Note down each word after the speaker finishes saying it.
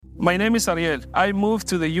My name is Ariel. I moved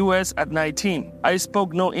to the U.S. at 19. I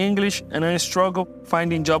spoke no English and I struggled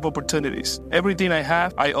finding job opportunities. Everything I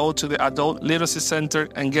have, I owe to the Adult Literacy Center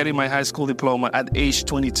and getting my high school diploma at age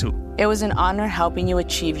 22. It was an honor helping you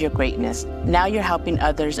achieve your greatness. Now you're helping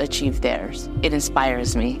others achieve theirs. It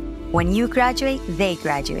inspires me. When you graduate, they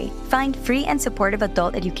graduate. Find free and supportive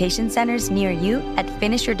adult education centers near you at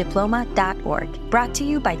finishyourdiploma.org. Brought to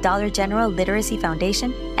you by Dollar General Literacy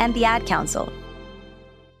Foundation and the Ad Council.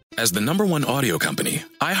 As the #1 audio company,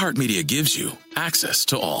 iHeartMedia gives you access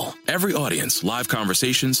to all. Every audience, live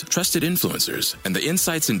conversations, trusted influencers, and the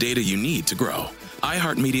insights and data you need to grow.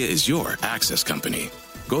 iHeartMedia is your access company.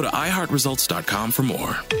 Go to iHeartResults.com for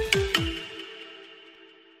more.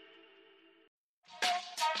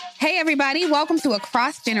 Hey, everybody. Welcome to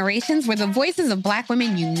Across Generations, where the voices of Black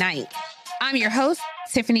women unite. I'm your host,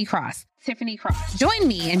 Tiffany Cross. Join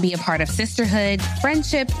me and be a part of sisterhood,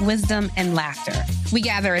 friendship, wisdom, and laughter. We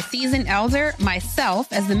gather a seasoned elder, myself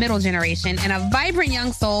as the middle generation, and a vibrant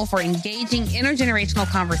young soul for engaging intergenerational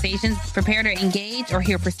conversations. Prepare to engage or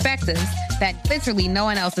hear perspectives that literally no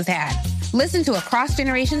one else has had. Listen to Across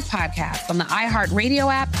Generations podcast on the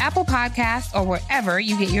iHeartRadio app, Apple Podcasts, or wherever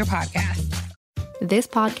you get your podcasts. This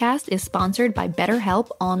podcast is sponsored by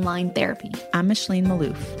BetterHelp Online Therapy. I'm Micheline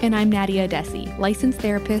Malouf. And I'm Nadia Desi, licensed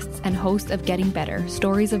therapists and host of Getting Better,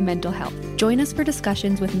 Stories of Mental Health. Join us for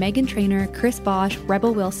discussions with Megan Trainor, Chris Bosch,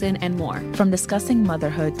 Rebel Wilson, and more. From discussing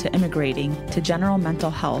motherhood to immigrating to general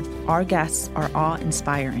mental health, our guests are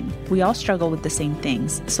awe-inspiring. We all struggle with the same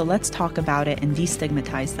things, so let's talk about it and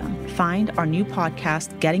destigmatize them. Find our new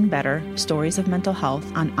podcast, Getting Better, Stories of Mental Health,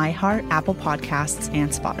 on iHeart, Apple Podcasts,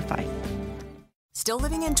 and Spotify. Still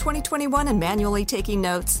living in 2021 and manually taking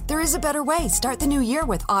notes? There is a better way. Start the new year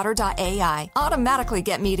with Otter.ai. Automatically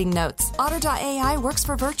get meeting notes. Otter.ai works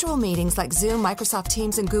for virtual meetings like Zoom, Microsoft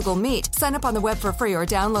Teams, and Google Meet. Sign up on the web for free or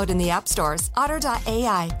download in the app stores.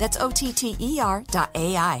 Otter.ai. That's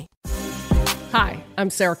OTTER.ai. Hi, I'm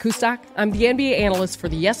Sarah Kustak. I'm the NBA analyst for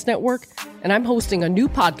the Yes Network, and I'm hosting a new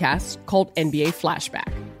podcast called NBA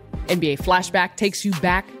Flashback. NBA Flashback takes you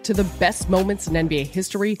back to the best moments in NBA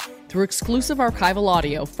history through exclusive archival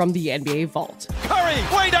audio from the NBA Vault. Curry,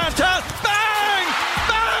 way downtown, bang!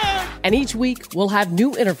 Bang! And each week, we'll have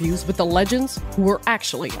new interviews with the legends who were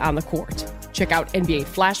actually on the court. Check out NBA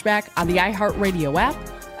Flashback on the iHeartRadio app,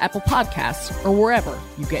 Apple Podcasts, or wherever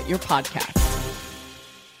you get your podcasts.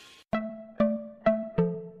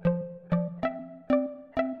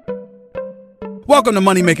 Welcome to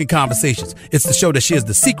Money Making Conversations. It's the show that shares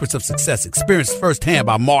the secrets of success, experienced firsthand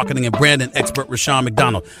by marketing and branding expert Rashawn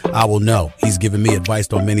McDonald. I will know he's given me advice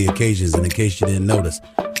on many occasions, and in case you didn't notice,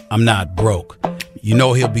 I'm not broke. You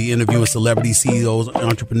know he'll be interviewing celebrity CEOs,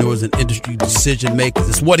 entrepreneurs, and industry decision makers.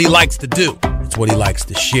 It's what he likes to do. It's what he likes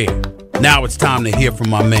to share. Now it's time to hear from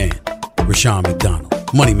my man, Rashawn McDonald.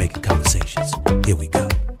 Money Making Conversations. Here we go.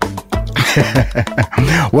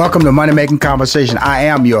 Welcome to Money Making Conversation. I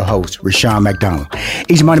am your host, Rashawn McDonald.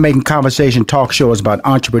 Each Money Making Conversation talk show is about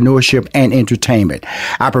entrepreneurship and entertainment.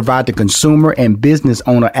 I provide the consumer and business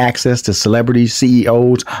owner access to celebrities,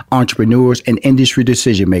 CEOs, entrepreneurs, and industry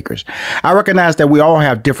decision makers. I recognize that we all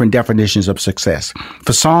have different definitions of success.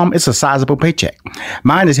 For some, it's a sizable paycheck.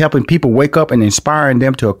 Mine is helping people wake up and inspiring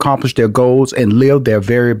them to accomplish their goals and live their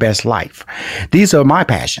very best life. These are my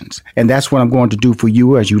passions, and that's what I'm going to do for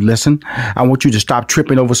you as you listen. I want you to stop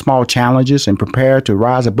tripping over small challenges and prepare to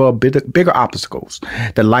rise above bigger obstacles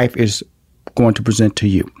that life is going to present to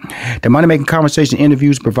you. The Money Making Conversation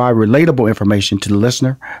interviews provide relatable information to the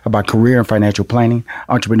listener about career and financial planning,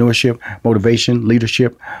 entrepreneurship, motivation,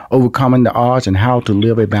 leadership, overcoming the odds, and how to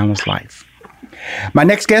live a balanced life. My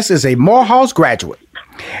next guest is a Morehouse graduate,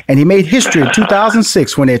 and he made history in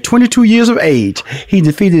 2006 when at 22 years of age, he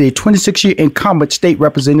defeated a 26-year incumbent state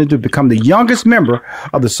representative to become the youngest member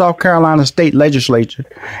of the South Carolina State Legislature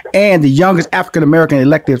and the youngest African-American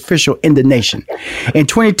elected official in the nation. In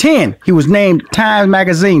 2010, he was named Time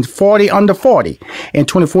Magazine's 40 Under 40. In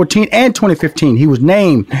 2014 and 2015, he was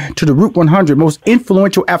named to the Route 100 Most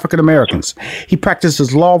Influential African-Americans. He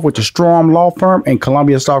practices law with the Strom Law Firm in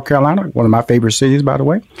Columbia, South Carolina, one of my favorite cities, by the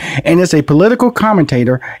way, and is a political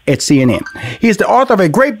commentator at CNN. He is the author of a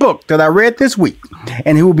great book that I read this week,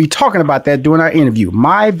 and he will be talking about that during our interview,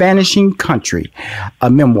 My Vanishing Country, a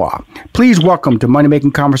memoir. Please welcome to Money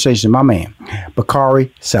Making Conversation, my man,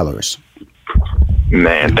 Bakari Sellers.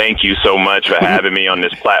 Man, thank you so much for having me on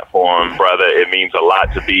this platform, brother. It means a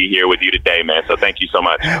lot to be here with you today, man. So thank you so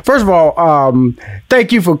much. First of all,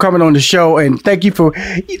 thank you for coming on the show, and thank you for,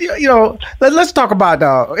 let's talk about,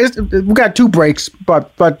 we got 2 breaks,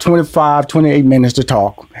 about 25, 28 minutes to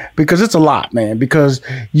talk, because it's a lot, man, because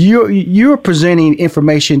you're presenting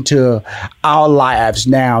information to our lives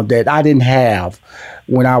now that I didn't have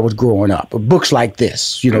when I was growing up. Books like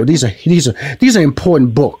this, these are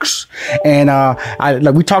important books. And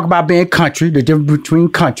we talk about being country, the difference between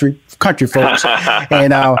country folks.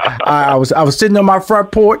 And I was sitting on my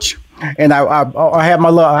front porch, and I had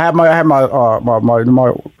my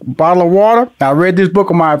bottle of water. I read this book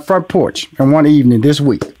on my front porch and one evening this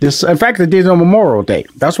week. In fact, I did it on Memorial Day.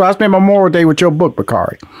 That's why I spent Memorial Day with your book,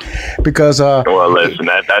 Bakari. Because well, listen,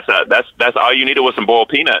 that's all you needed was some boiled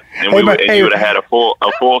peanut, and you would have had a full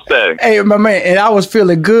setting. Hey, my man, and I was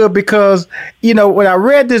feeling good because when I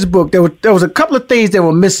read this book, there was a couple of things that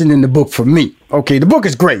were missing in the book for me. Okay, the book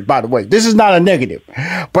is great, by the way. This is not a negative,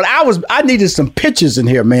 but I needed some pictures in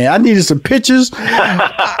here, man. I needed some pictures.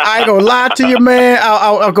 I ain't gonna lie to you, man.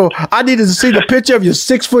 I needed to see the picture of your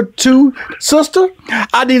 6'2" sister.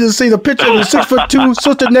 I needed to see the picture of your 6'2"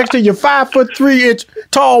 sister next to your 5'3"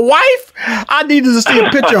 tall wife. I needed to see a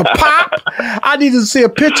picture of Pop. I needed to see a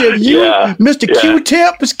picture of you, Mr.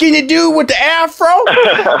 Q-Tip, skinny dude with the afro.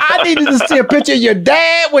 I needed to see a picture of your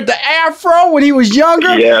dad with the afro when he was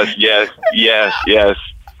younger. Yes.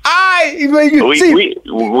 I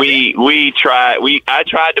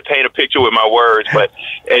tried to paint a picture with my words, but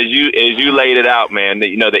as you laid it out, man,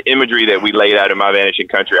 the imagery that we laid out in My Vanishing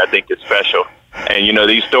Country, I think is special. And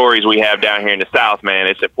these stories we have down here in the South, man,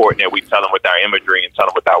 it's important that we tell them with our imagery and tell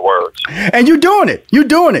them with our words. And you're doing it.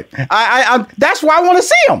 I that's why I want to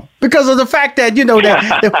see them, because of the fact that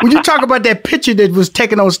that when you talk about that picture that was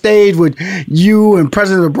taken on stage with you and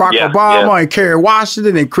President Barack Obama and Kerry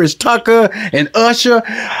Washington and Chris Tucker and Usher,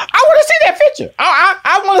 I want to see that picture.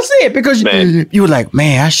 I want to see it because you were like,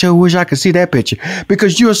 man, I sure wish I could see that picture,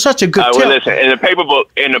 because you're such a good. Well, listen, in the paper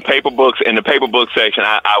book section,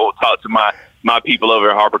 I will talk to my people over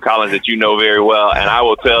at HarperCollins that you know very well, and I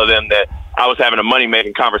will tell them that I was having a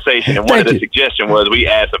money-making conversation, and one of the suggestions was we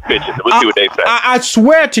add some pictures. We'll see what they say. I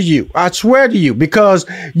swear to you, because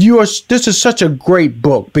this is such a great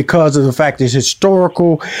book because of the fact that it's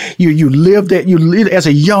historical. You lived it. You lived as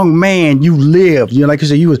a young man. You lived. Like you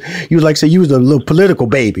said, you was a little political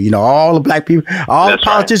baby. All the black people, all the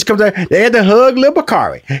politicians come there. They had to hug little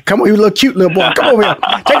Bakari. Come on, you little cute little boy. Come over here,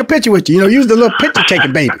 take a picture with you. You was the little picture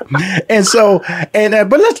taking baby. And so,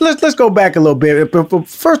 but let's go back a little bit. But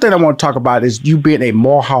first thing I want to talk about is you being a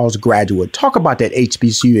Morehouse graduate. Talk about that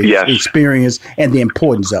HBCU experience and the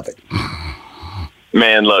importance of it.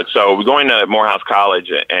 Man, look, so we're going to Morehouse College,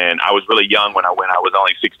 and I was really young when I went. I was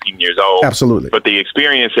only 16 years old. Absolutely. But the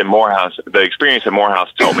experience at Morehouse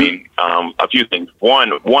told me a few things.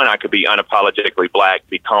 One, I could be unapologetically black,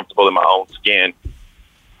 be comfortable in my own skin.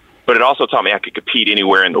 But it also taught me I could compete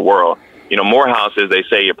anywhere in the world. Morehouse, as they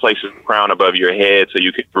say, it places the crown above your head so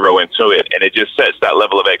you could grow into it. And it just sets that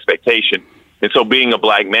level of expectation. And so being a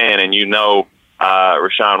black man, and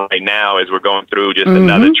Rashawn, right now, as we're going through just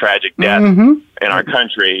another tragic death in our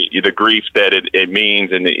country, the grief that it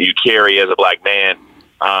means and that you carry as a black man,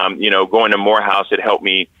 going to Morehouse, it helped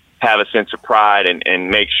me have a sense of pride and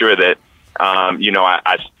make sure that,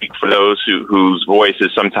 I speak for those whose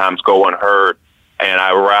voices sometimes go unheard. And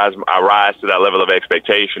I rise to that level of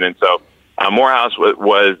expectation. And so Morehouse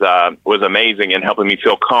was amazing in helping me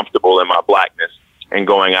feel comfortable in my blackness and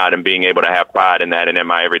going out and being able to have pride in that and in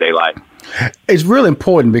my everyday life. It's really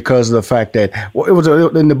important because of the fact that it was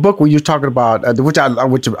in the book when you're talking about, which I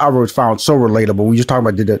found so relatable. When you're talking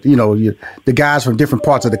about the guys from different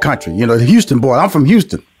parts of the country. The Houston boy. I'm from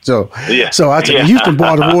Houston. So I said the Houston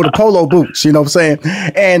boys wore the polo boots, you know what I'm saying?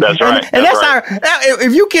 And that's right. And that's right.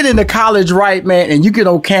 If you get into college, right, man, and you get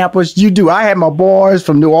on campus, you do. I had my boys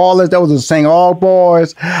from New Orleans. That was the St. All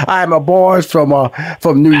boys. I had my boys from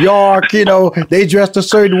New York. They dressed a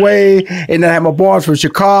certain way, and then I had my boys from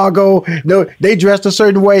Chicago. They dressed a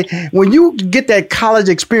certain way. When you get that college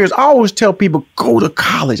experience, I always tell people, go to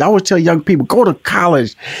college. I always tell young people, go to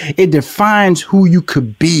college. It defines who you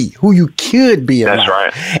could be, who you could be. That's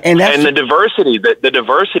right. And the diversity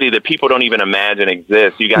that people don't even imagine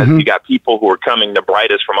exists. You got people who are coming the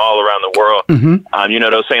brightest from all around the world.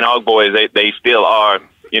 Those St. Aug boys, they still are.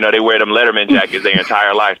 They wear them Letterman jackets their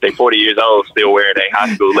entire life. They're 40 years old, still wearing a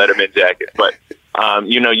high school Letterman jacket. But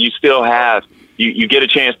you still have you get a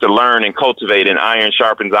chance to learn and cultivate, and iron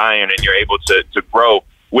sharpens iron, and you're able to grow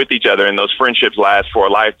with each other, and those friendships last for a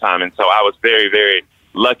lifetime. And so I was very, very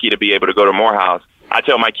lucky to be able to go to Morehouse. I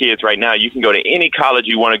tell my kids right now, you can go to any college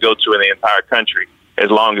you want to go to in the entire country, as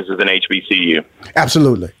long as it's an HBCU.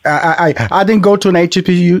 Absolutely. I didn't go to an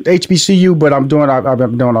HBCU, but I've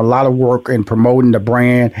been doing a lot of work in promoting the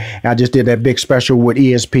brand. I just did that big special with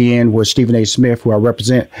ESPN with Stephen A. Smith, who I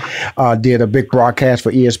represent. Did a big broadcast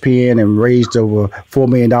for ESPN and raised over $4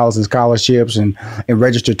 million in scholarships and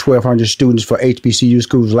registered 1,200 students for HBCU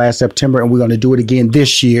schools last September. And we're going to do it again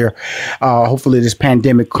this year. Hopefully this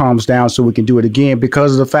pandemic calms down so we can do it again,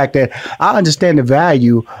 because of the fact that I understand the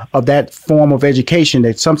value of that form of education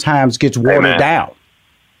that sometimes gets watered down.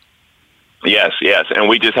 Yes. And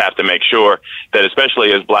we just have to make sure that,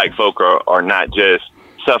 especially as Black folk are not just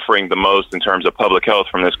suffering the most in terms of public health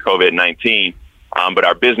from this COVID-19, but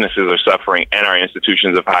our businesses are suffering and our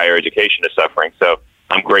institutions of higher education are suffering. So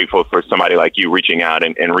I'm grateful for somebody like you reaching out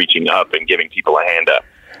and reaching up and giving people a hand up.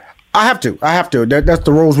 I have to. That's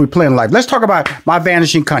the roles we play in life. Let's talk about My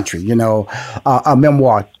Vanishing Country, a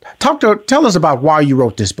memoir. Tell us about why you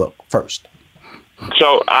wrote this book first.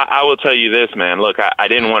 So I will tell you this, man. Look, I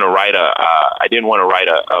didn't want to write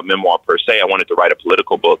a memoir per se. I wanted to write a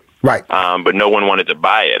political book, right? But no one wanted to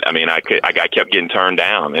buy it. I mean, I kept getting turned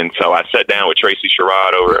down, and so I sat down with Tracy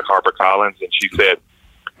Sherrod over at HarperCollins, and she said,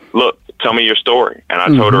 "Look, tell me your story." And I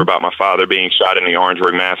told her about my father being shot in the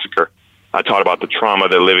Orangeburg massacre. I talked about the trauma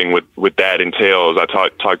that living with that entails. I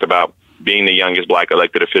talked about being the youngest Black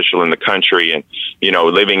elected official in the country, and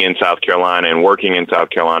living in South Carolina and working in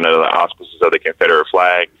South Carolina under the auspices of the Confederate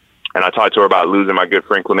flag. And I talked to her about losing my good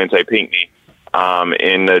friend Clemente Pinckney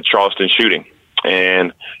in the Charleston shooting.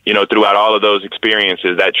 And throughout all of those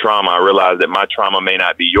experiences, that trauma, I realized that my trauma may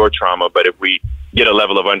not be your trauma, but if we get a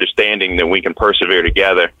level of understanding, then we can persevere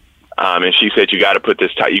together. And she said, you got to put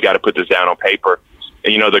this down on paper.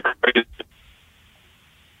 And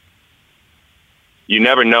you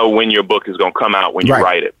never know when your book is going to come out when you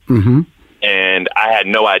write it. Mm-hmm. And I had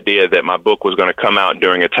no idea that my book was going to come out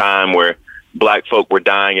during a time where Black folk were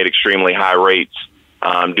dying at extremely high rates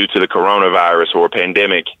due to the coronavirus or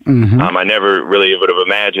pandemic. Mm-hmm. I never really would have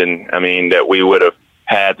imagined, that we would have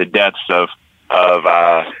had the deaths of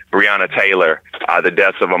Breonna Taylor, the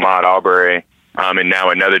deaths of Ahmaud Arbery, and now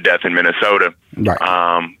another death in Minnesota. Right.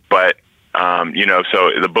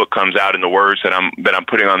 So the book comes out in the words that I'm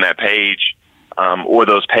putting on that page. Or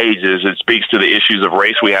those pages, it speaks to the issues of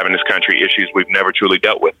race we have in this country, issues we've never truly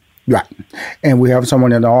dealt with. Right. And we have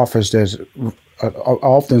someone in the office that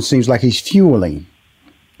often seems like he's fueling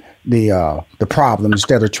the problem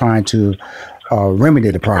instead of trying to remedy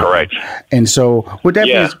the problem. Correct. And so with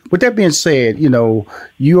that being said,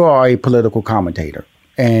 you are a political commentator.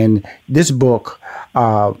 And this book,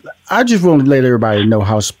 I just want to let everybody know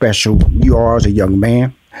how special you are as a young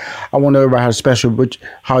man. I want to know about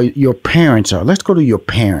how your parents are. Let's go to your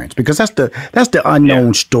parents, because that's the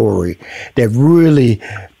unknown story that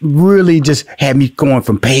really just had me going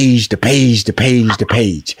from page to page to page to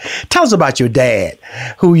page. Tell us about your dad,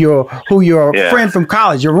 who your friend from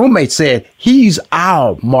college, your roommate said he's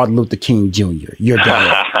our Martin Luther King Jr. Your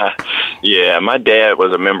dad. Yeah, my dad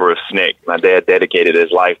was a member of SNCC. My dad dedicated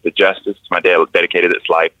his life to justice. My dad dedicated his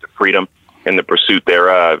life to freedom and the pursuit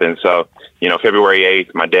thereof. And so, February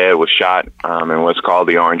 8th, my dad was shot in what's called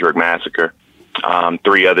the Orangeburg Massacre.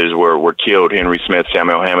 3 others were killed: Henry Smith,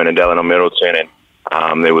 Samuel Hammond, and Delano Middleton.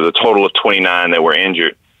 And there was a total of 29 that were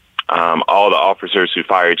injured. All the officers who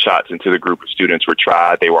fired shots into the group of students were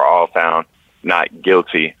tried. They were all found not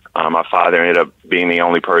guilty. My father ended up being the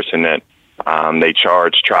only person that they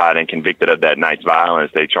charged, tried, and convicted of that night's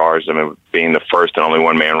violence. They charged him of being the first and only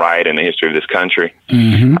one-man riot in the history of this country.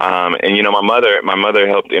 Mm-hmm. My mother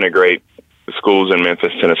helped integrate the schools in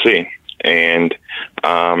Memphis, Tennessee. And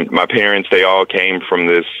my parents, they all came from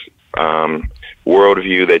this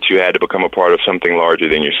worldview that you had to become a part of something larger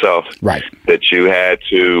than yourself. Right. That you had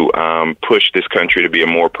to push this country to be a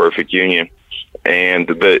more perfect union. And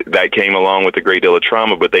that came along with a great deal of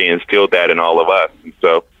trauma, but they instilled that in all of us. And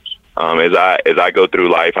so as I go through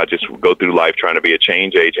life, I just go through life trying to be a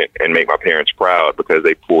change agent and make my parents proud, because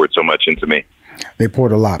they poured so much into me. They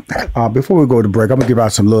poured a lot. Before we go to break, I'm going to give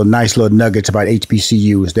out some nice little nuggets about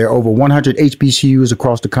HBCUs. There are over 100 HBCUs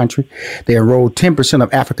across the country. They enroll 10%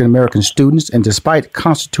 of African-American students, and despite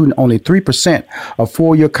constituting only 3% of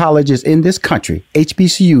four-year colleges in this country,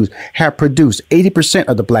 HBCUs have produced 80%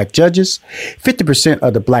 of the Black judges, 50%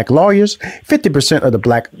 of the Black lawyers, 50% of the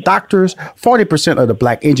Black doctors, 40% of the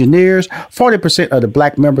Black engineers, 40% of the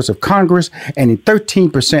Black members of Congress, and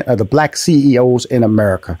 13% of the Black CEOs in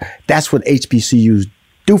America. That's what HBCUs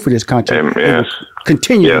do for this country. Yes. And will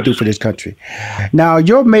continue to do for this country. Now,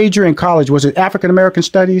 your major in college, was it African American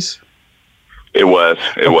Studies?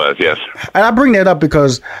 It was, yes. And I bring that up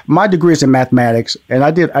because my degree is in mathematics,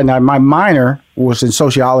 and my minor was in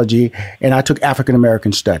sociology, and I took African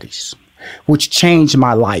American studies, which changed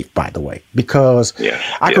my life, by the way, because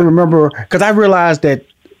I can remember, because I realized that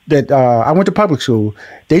I went to public school.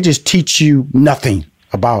 They just teach you nothing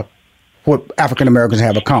about what African Americans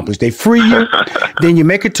have accomplished. They free you, then you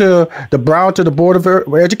make it to the Board of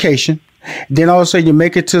Education. Then all of a sudden you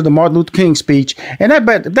make it to the Martin Luther King speech, and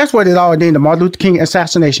that's what it all did. The Martin Luther King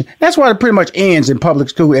assassination. That's why it pretty much ends in public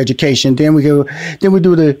school education. Then we do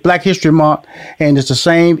the Black History Month, and it's the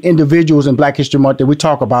same individuals in Black History Month that we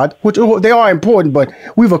talk about, which they are important, but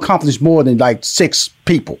we've accomplished more than like 6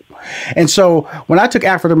 people. And so when I took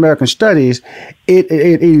African American studies, it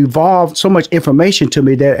evolved so much information to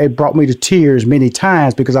me that it brought me to tears many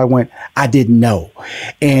times because I didn't know.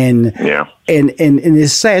 And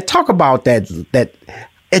it's sad. Talk about that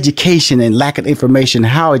education and lack of information,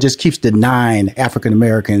 how it just keeps denying African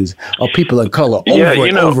Americans or people of color over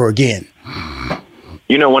and over again.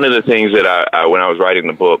 You know, one of the things that I when I was writing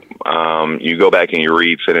the book, you go back and you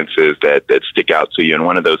read sentences that stick out to you. And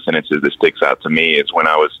one of those sentences that sticks out to me is when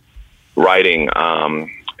I was writing,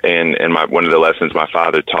 and one of the lessons my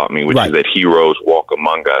father taught me, which is that heroes walk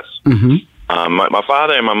among us. Mm-hmm. My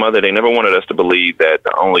father and my mother, they never wanted us to believe that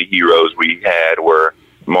the only heroes we had were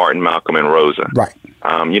Martin, Malcolm, and Rosa. Right.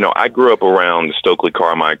 I grew up around the Stokely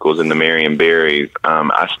Carmichaels and the Marion Berrys.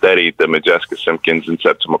 I studied the Majeska Simpkins and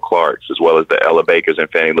Septima Clarks, as well as the Ella Bakers and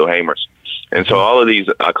Fannie Lou Hamers. And so all of these,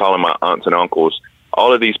 I call them my aunts and uncles,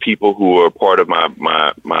 all of these people who are part of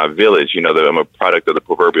my village, I'm a product of the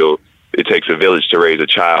proverbial, it takes a village to raise a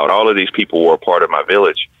child. All of these people were a part of my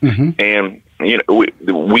village. Mm-hmm. And,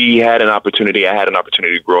 we had an opportunity, I had an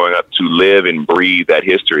opportunity growing up to live and breathe that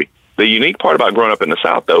history. The unique part about growing up in the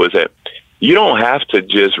South, though, is that you don't have to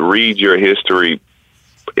just read your history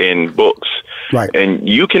in books. Right. And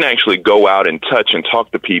you can actually go out and touch and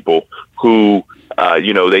talk to people who,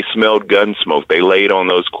 they smelled gun smoke. They laid on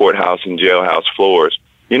those courthouse and jailhouse floors.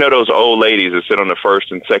 Those old ladies that sit on the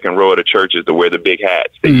first and second row of the churches to wear the big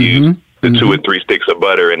hats. They use the 2 or 3 sticks of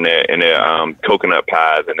butter in their coconut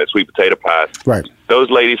pies and their sweet potato pies. Right. Those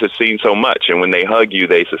ladies have seen so much, and when they hug you,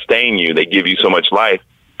 they sustain you. They give you so much life,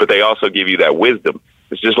 but they also give you that wisdom.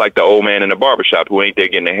 It's just like the old man in the barbershop who ain't there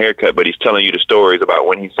getting a haircut, but he's telling you the stories about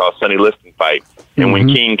when he saw Sonny Liston fight and when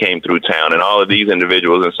King came through town and all of these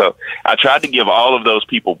individuals. And so I tried to give all of those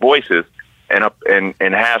people voices and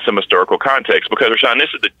have some historical context, because, Rashawn, this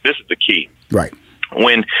is the key. Right.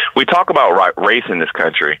 When we talk about race in this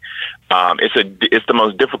country, it's the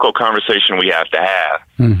most difficult conversation we have to have.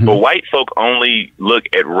 Mm-hmm. But white folk only look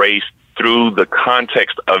at race through the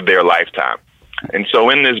context of their lifetime. And so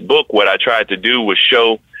in this book, what I tried to do was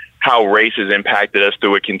show how race has impacted us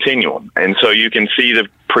through a continuum. And so you can see the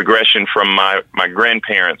progression from my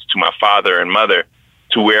grandparents to my father and mother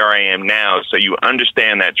to where I am now. So you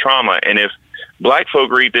understand that trauma. And if Black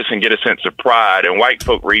folk read this and get a sense of pride, and white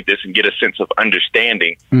folk read this and get a sense of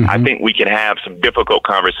understanding, I think we can have some difficult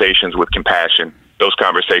conversations with compassion, those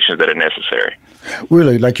conversations that are necessary.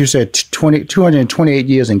 Really, like you said, 228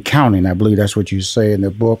 years and counting, I believe that's what you say in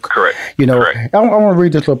the book. Correct. Correct. I want to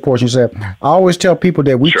read this little portion. You said, I always tell people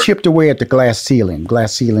that we chipped away at the glass ceiling.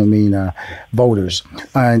 Glass ceiling mean voters.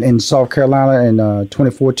 In South Carolina in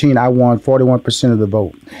 2014, I won 41% of the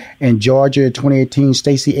vote. In Georgia in 2018,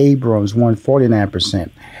 Stacey Abrams won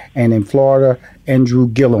 49%. And in Florida, Andrew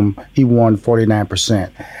Gillum, he won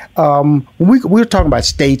 49%. We're talking about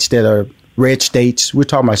states that are red states. We're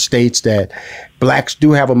talking about states that blacks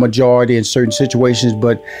do have a majority in certain situations,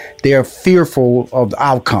 but they're fearful of the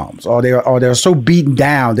outcomes, or they're so beaten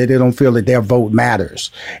down that they don't feel that their vote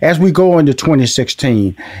matters. As we go into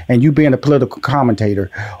 2016, and you being a political commentator,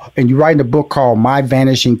 and you writing a book called My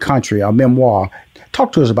Vanishing Country, a memoir,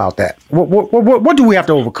 talk to us about that. What do we have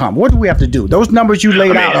to overcome? What do we have to do? Those numbers you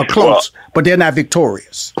laid out are close, but they're not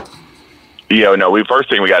victorious. First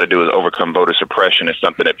thing we got to do is overcome voter suppression. It's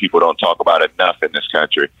something that people don't talk about enough in this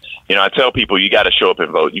country. I tell people you got to show up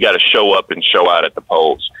and vote. You got to show up and show out at the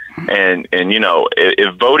polls. And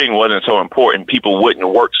if voting wasn't so important, people wouldn't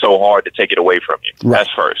work so hard to take it away from you. Right. That's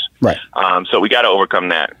first. Right. So we got to overcome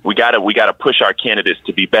that. We got to push our candidates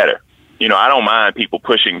to be better. I don't mind people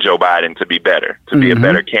pushing Joe Biden to be better, to be a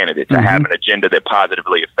better candidate, to have an agenda that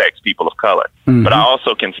positively affects people of color. But I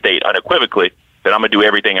also can state unequivocally that I'm going to do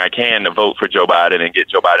everything I can to vote for Joe Biden and get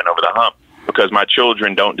Joe Biden over the hump, because my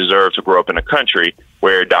children don't deserve to grow up in a country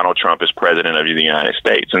where Donald Trump is president of the United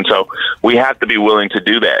States. And so we have to be willing to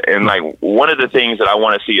do that. And one of the things that I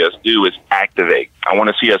want to see us do is activate. I want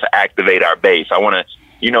to see us activate our base. I want to,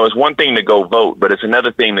 it's one thing to go vote, but it's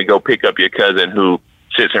another thing to go pick up your cousin who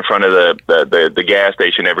sits in front of the gas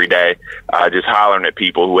station every day, just hollering at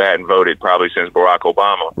people who hadn't voted probably since Barack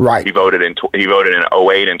Obama. Right. He voted in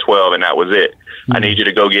 08 and 12, and that was it. I need you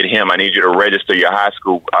to go get him. I need you to register your high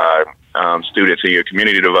school students in your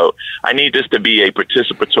community to vote. I need this to be a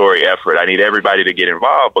participatory effort. I need everybody to get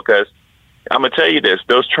involved, because I'm going to tell you this,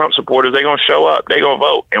 those Trump supporters, they're going to show up, they're going to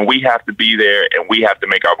vote, and we have to be there, and we have to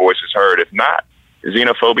make our voices heard. If not,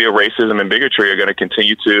 xenophobia, racism, and bigotry are going to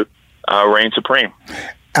continue to reign supreme.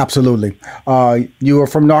 Absolutely. You are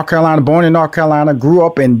from North Carolina, born in North Carolina, grew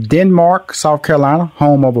up in Denmark, South Carolina,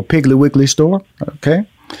 home of a Piggly Wiggly store. Okay.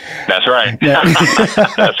 That's right.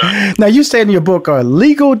 That's right. Now, you said in your book,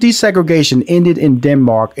 legal desegregation ended in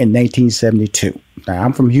Denmark in 1972. Now,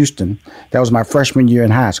 I'm from Houston. That was my freshman year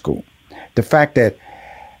in high school. The fact that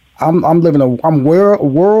I'm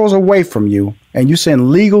worlds away from you, and you're saying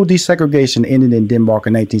legal desegregation ended in Denmark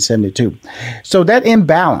in 1972. So that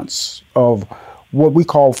imbalance of what we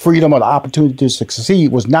call freedom or the opportunity to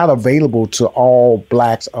succeed was not available to all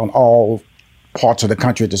blacks on all parts of the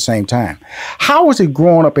country at the same time. How was it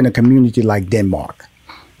growing up in a community like Denmark,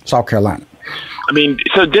 South Carolina? I mean,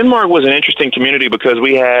 so Denmark was an interesting community because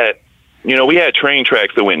we had train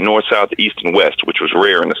tracks that went north, south, east, and west, which was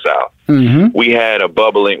rare in the South. Mm-hmm. We had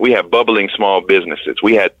bubbling small businesses.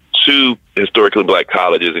 We had two historically black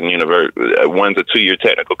colleges and one's a 2-year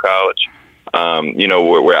technical college.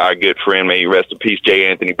 Where our good friend, may he rest in peace, J.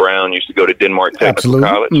 Anthony Brown, used to go to Denmark Technical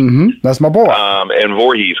College. Mm-hmm. That's my boy.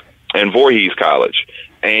 And Voorhees College.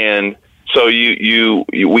 And so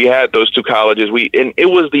we had those two colleges. And it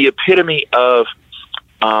was the epitome of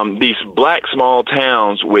these black small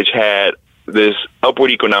towns which had this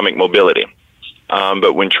upward economic mobility.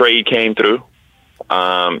 But when trade came through,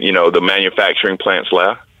 the manufacturing plants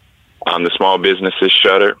left, the small businesses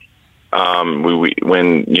shuttered.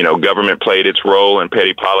 When government played its role in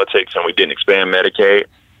petty politics and we didn't expand Medicaid,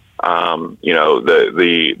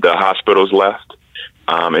 the hospitals left.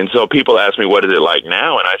 And so people ask me, what is it like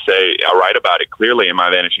now? And I say, I write about it clearly in My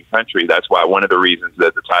Vanishing Country. That's why one of the reasons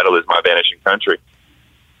that the title is My Vanishing Country.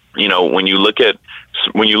 When you look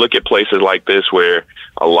at places like this where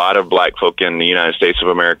a lot of black folk in the United States of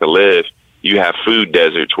America live, you have food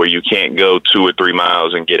deserts where you can't go 2 or 3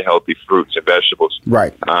 miles and get healthy fruits and vegetables.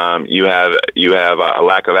 Right. You have a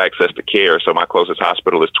lack of access to care. So my closest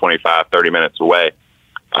hospital is 25, 30 minutes away.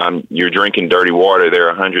 You're drinking dirty water. There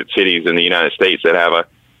are 100 cities in the United States that have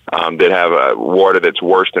a water that's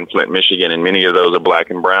worse than Flint, Michigan, and many of those are black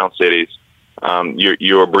and brown cities.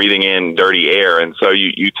 You're breathing in dirty air, and so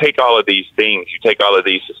you take all of these things, you take all of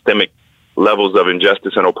these systemic levels of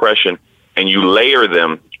injustice and oppression, and you layer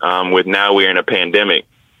them with now we're in a pandemic.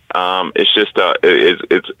 It's just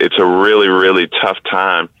it's a really, really tough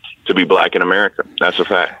time to be black in America. That's a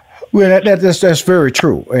fact. Well, that's very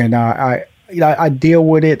true, and I deal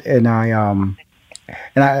with it, and I'm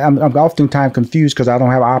oftentimes confused because I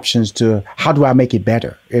don't have options to how do I make it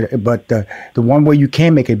better. But the one way you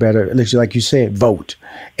can make it better, like you said, vote,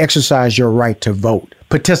 exercise your right to vote,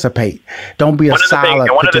 participate. Don't be a silent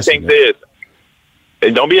participant. One of the things is,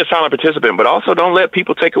 don't be a silent participant, but also don't let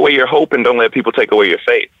people take away your hope and don't let people take away your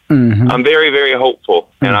faith. Mm-hmm. I'm very, very hopeful,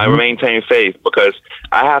 and I maintain faith because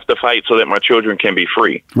I have to fight so that my children can be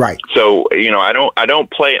free. Right. So I don't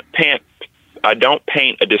paint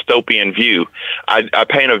a dystopian view. I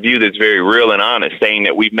paint a view that's very real and honest, saying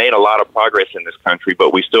that we've made a lot of progress in this country,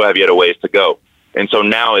 but we still have yet a ways to go. And so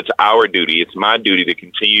now it's our duty, it's my duty to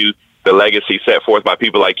continue the legacy set forth by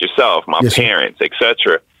people like yourself, my parents,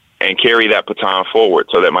 etc., and carry that baton forward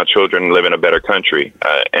so that my children live in a better country.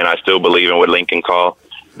 And I still believe in what Lincoln called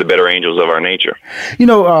the better angels of our nature.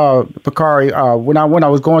 Bakari, when I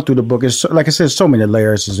was going through the book, it's like I said, so many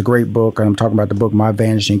layers. It's a great book. And I'm talking about the book, My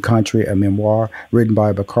Vanishing Country, a memoir written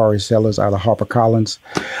by Bakari Sellers out of HarperCollins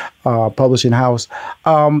publishing house.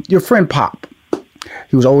 Your friend Pop,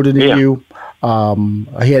 he was older than you.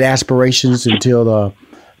 He had aspirations until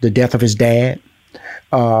the death of his dad.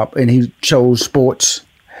 And he chose sports.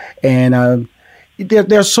 And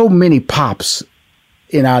there's so many Pops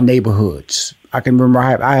in our neighborhoods. I can remember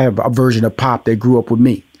I have a version of Pop that grew up with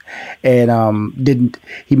me, and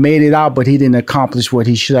he made it out, but he didn't accomplish what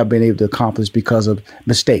he should have been able to accomplish because of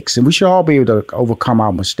mistakes. And we should all be able to overcome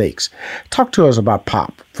our mistakes. Talk to us about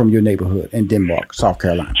Pop from your neighborhood in Denmark, South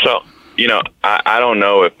Carolina. So, I don't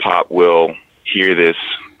know if Pop will hear this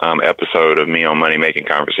episode of me on Money Making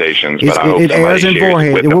Conversations, but I hope it airs in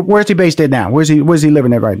Voorhees. Where's he based at now? Where's he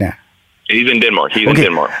living at right now? He's in Denmark. In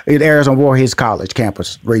Denmark. It airs on Voorhees College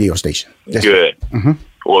campus radio station. That's good. Mm-hmm.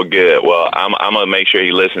 Well, good. Well, I'm going to make sure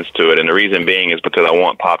he listens to it. And the reason being is because I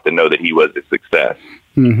want Pop to know that he was a success.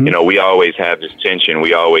 Mm-hmm. We always have this tension.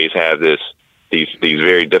 We always have this these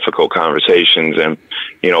very difficult conversations. And,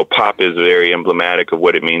 Pop is very emblematic of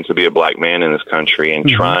what it means to be a black man in this country and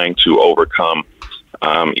trying to overcome,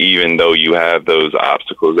 even though you have those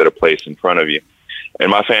obstacles that are placed in front of you. And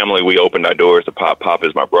my family, we opened our doors to Pop. Pop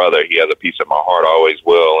is my brother. He has a piece of my heart, always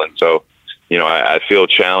will. And so, I feel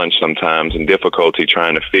challenged sometimes and difficulty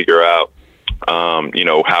trying to figure out,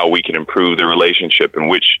 how we can improve the relationship and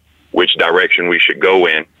which direction we should go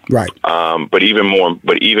in. Right. But even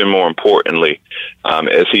more importantly,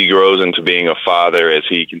 as he grows into being a father, as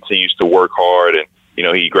he continues to work hard, and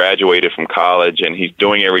he graduated from college and he's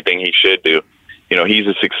doing everything he should do. He's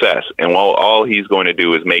a success, and all he's going to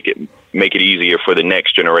do is make it easier for the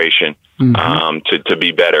next generation to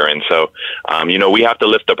be better. And so, we have to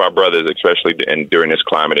lift up our brothers, especially during this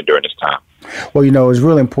climate and during this time. Well, it's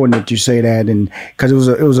really important that you say that, and because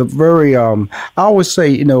it was a very I always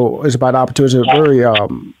say it's about opportunity. It's a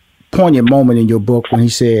very poignant moment in your book when he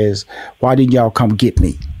says, "Why didn't y'all come get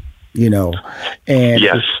me?" And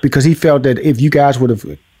yes, because he felt that if you guys would have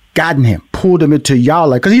gotten him, pulled him into y'all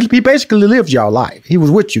life, because he basically lived y'all life. He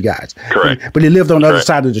was with you guys. Correct. But he lived on the other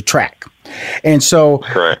side of the track. And so,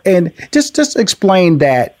 correct. And just explain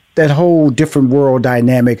that whole different world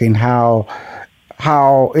dynamic and how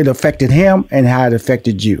it affected him and how it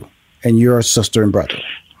affected you and your sister and brother.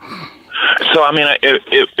 So,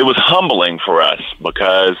 it was humbling for us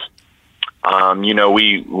because,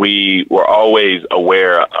 we were always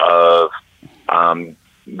aware of,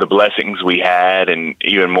 the blessings we had, and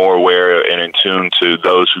even more aware and in tune to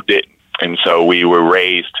those who didn't. And so we were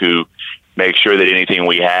raised to make sure that anything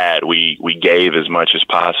we had, we gave as much as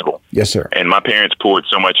possible. Yes, sir. And my parents poured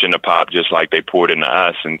so much into Pop just like they poured into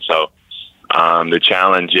us. And so the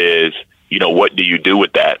challenge is, what do you do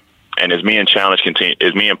with that? And as me and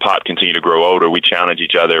Pop continue to grow older, we challenge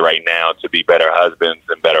each other right now to be better husbands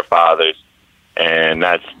and better fathers. And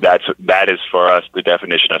that is for us the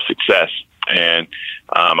definition of success. And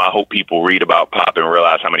I hope people read about Pop and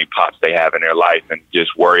realize how many Pops they have in their life, and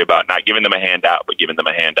just worry about not giving them a handout, but giving them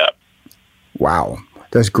a hand up. Wow,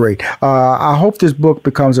 that's great. I hope this book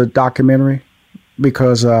becomes a documentary,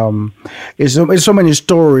 because it's so many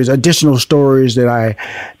stories, additional stories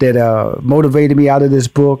that motivated me out of this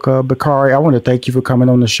book. Bakari, I want to thank you for coming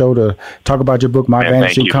on the show to talk about your book, My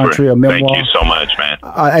Vanishing Country, a memoir. Thank you so much, man.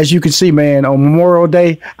 As you can see, man, on Memorial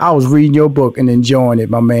Day, I was reading your book and enjoying it,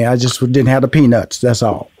 my man. I just didn't have the peanuts. That's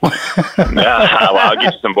all. Well, I'll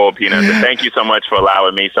get you some boiled peanuts. And thank you so much for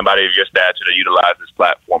allowing me, somebody of your stature, to utilize this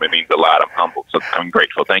platform. It means a lot. I'm humbled. So I'm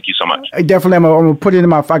grateful. Thank you so much. I definitely am. I'm going to put it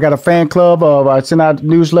in I got a fan club. I send out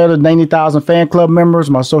newsletters, 90,000 fan club members.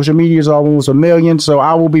 My social media is almost 1 million. So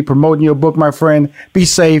I will be promoting your book, my friend. Be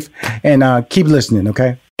safe and keep listening,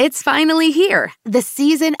 okay? It's finally here, the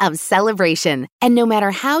season of celebration. And no matter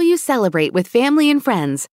how you celebrate with family and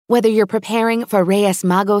friends, whether you're preparing for Reyes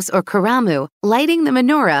Magos or Karamu, lighting the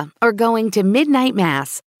menorah, or going to midnight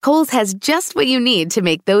mass, Kohl's has just what you need to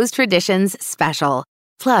make those traditions special.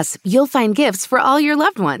 Plus, you'll find gifts for all your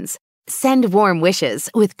loved ones. Send warm wishes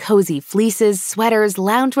with cozy fleeces, sweaters,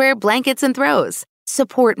 loungewear, blankets, and throws.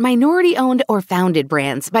 Support minority-owned or founded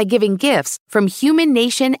brands by giving gifts from Human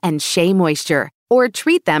Nation and Shea Moisture. Or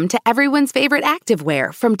treat them to everyone's favorite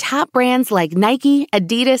activewear from top brands like Nike,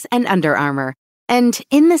 Adidas, and Under Armour. And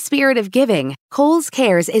in the spirit of giving, Kohl's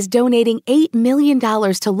Cares is donating $8 million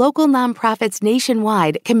to local nonprofits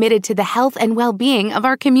nationwide committed to the health and well-being of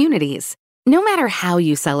our communities. No matter how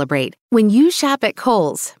you celebrate, when you shop at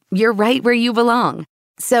Kohl's, you're right where you belong.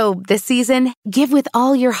 So this season, give with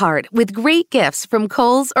all your heart with great gifts from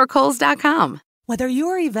Kohl's or Kohls.com. Whether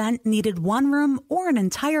your event needed one room or an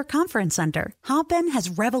entire conference center, Hopin has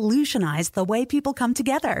revolutionized the way people come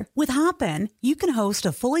together. With Hopin, you can host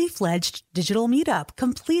a fully fledged digital meetup,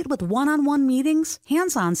 complete with one-on-one meetings,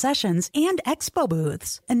 hands-on sessions, and expo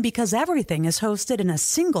booths. And because everything is hosted in a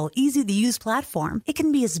single, easy-to-use platform, it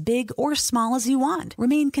can be as big or small as you want,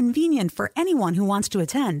 remain convenient for anyone who wants to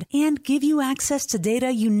attend, and give you access to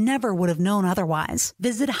data you never would have known otherwise.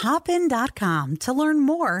 Visit hopin.com to learn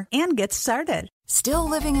more and get started. Still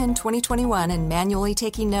living in 2021 and manually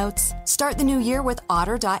taking notes? Start the new year with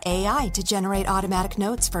Otter.ai to generate automatic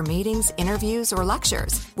notes for meetings, interviews, or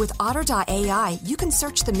lectures. With Otter.ai, you can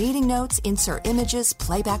search the meeting notes, insert images,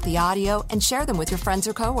 play back the audio, and share them with your friends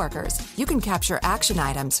or coworkers. You can capture action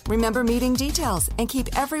items, remember meeting details, and keep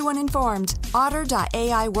everyone informed.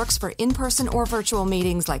 Otter.ai works for in-person or virtual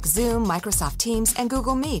meetings like Zoom, Microsoft Teams, and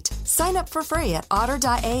Google Meet. Sign up for free at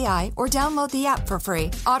Otter.ai or download the app for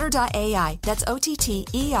free. Otter.ai, that's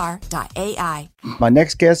OTTER.ai. My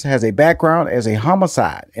next guest has a background as a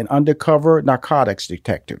homicide and undercover narcotics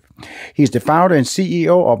detective. He's the founder and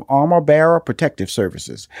CEO of Armor Bearer Protective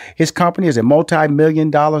Services. His company is a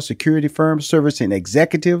multi-million-dollar security firm servicing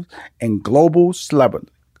executives and global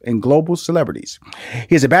celebrities.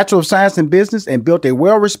 He is a Bachelor of Science in Business and built a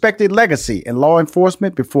well-respected legacy in law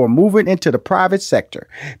enforcement before moving into the private sector.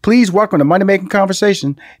 Please welcome to Money Making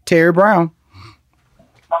Conversation, Terry Brown.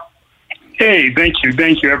 Hey, thank you.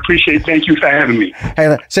 Thank you. Thank you for having me.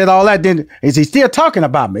 Hey, said all that, then is he still talking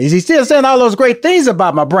about me? Is he still saying all those great things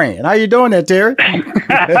about my brand? How you doing there, Terry?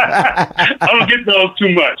 I don't get those too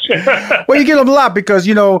much. Well, you get them a lot because,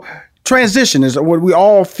 transition is what we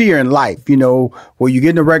all fear in life, where you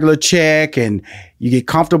get a regular check and you get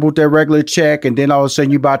comfortable with that regular check. And then all of a sudden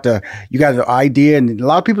you got an idea, and a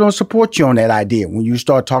lot of people don't support you on that idea when you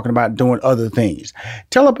start talking about doing other things.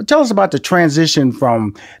 Tell us about the transition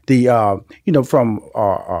from the,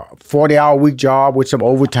 40-hour week job with some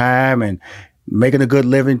overtime and making a good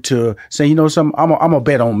living to saying, I'm a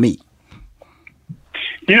bet on me.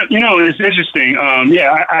 It's interesting.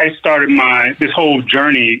 I started this whole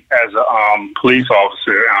journey as a police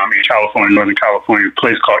officer in California, Northern California, a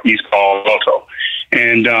place called East Palo Alto.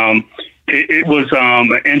 And it was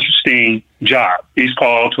an interesting job. East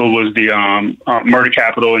Palo Alto was the murder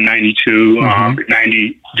capital in 92.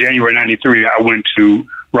 January 93, I went to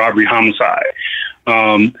robbery homicide.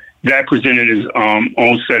 That presented its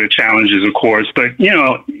own set of challenges, of course. But,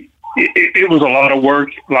 it was a lot of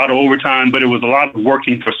work, a lot of overtime, but it was a lot of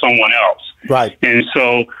working for someone else. Right. And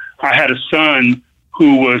so I had a son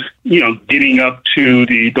who was, getting up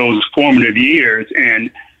to those formative years. And,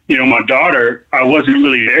 my daughter, I wasn't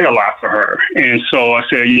really there a lot for her. And so I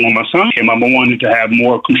said, my son came up, I wanted to have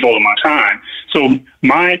more control of my time. So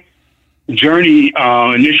my journey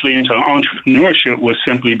initially into entrepreneurship was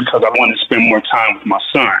simply because I wanted to spend more time with my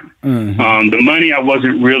son. Mm-hmm. The money I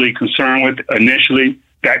wasn't really concerned with initially.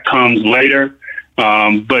 That comes later.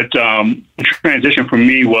 But the transition for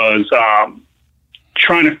me was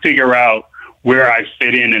trying to figure out where I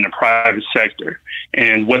fit in the private sector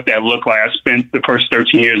and what that looked like. I spent the first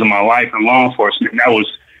 13 years of my life in law enforcement. That was,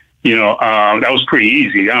 that was pretty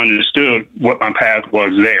easy. I understood what my path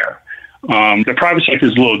was there. The private sector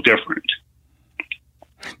is a little different.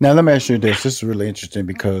 Now, let me ask you this. This is really interesting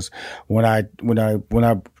because when I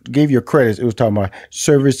gave you credits, it was talking about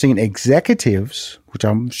servicing executives, which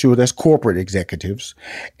I'm sure that's corporate executives,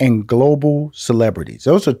 and global celebrities.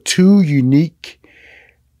 Those are two unique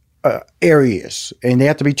areas, and they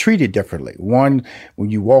have to be treated differently. One,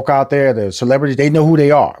 when you walk out there, the celebrities, they know who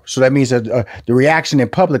they are. So that means that the reaction in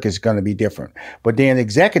public is going to be different. But then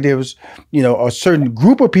executives, a certain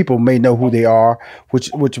group of people may know who they are,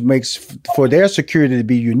 which makes for their security to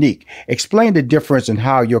be unique. Explain the difference in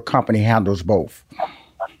how your company handles both.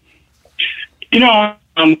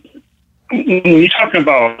 When you're talking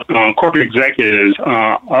about corporate executives,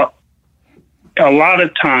 a lot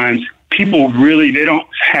of times people really, they don't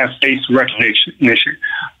have face recognition.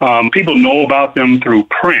 People know about them through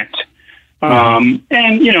print. And,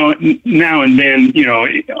 now and then,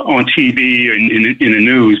 on TV and in the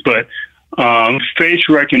news, but face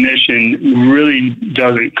recognition really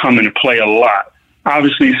doesn't come into play a lot.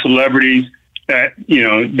 Obviously, celebrities that,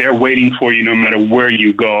 they're waiting for you no matter where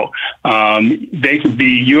you go. They could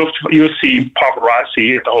be, you'll see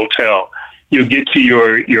paparazzi at the hotel. You'll get to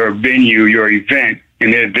your venue, your event,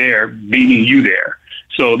 and they're there beating you there.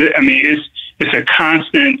 So, it's a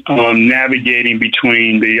constant navigating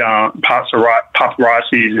between the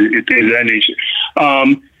paparazzis and things of that nature.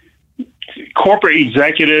 Corporate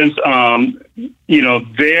executives,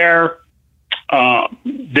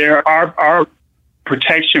 our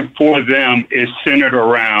protection for them is centered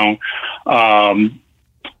around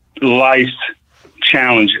life's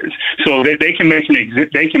challenges. So they can make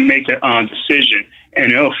a decision,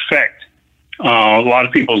 and it'll affect a lot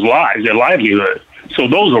of people's lives, their livelihood. So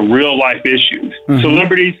those are real life issues. Mm-hmm.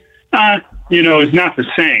 Celebrities, it's not the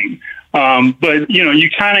same. But you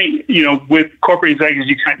kind of, with corporate executives,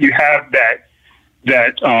 you have that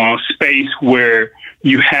space where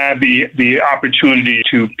you have the opportunity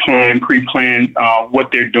to pre-plan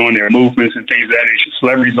what they're doing, their movements and things of that nature.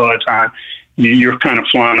 Celebrities all the time, you're kind of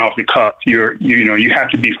flying off the cuff. You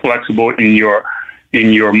have to be flexible in your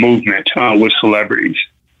movement with celebrities.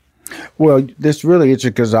 Well, this really is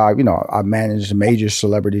because I manage major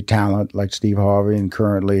celebrity talent like Steve Harvey and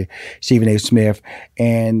currently Stephen A. Smith,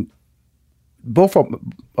 and both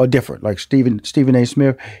are different. Like Stephen A.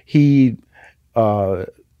 Smith, he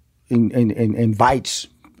invites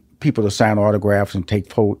people to sign autographs and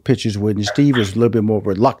take pictures with. And Steve was a little bit more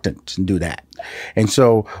reluctant to do that. And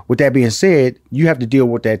so with that being said, you have to deal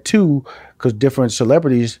with that too, because different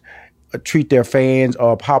celebrities treat their fans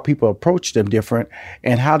or how people approach them different.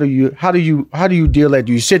 And how do you deal that?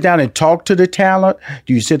 Do you sit down and talk to the talent?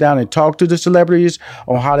 Do you sit down and talk to the celebrities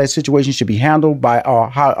on how that situation should be handled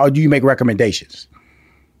or do you make recommendations?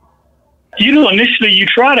 Initially you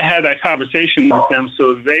try to have that conversation with them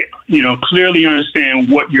so they, clearly understand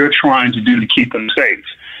what you're trying to do to keep them safe.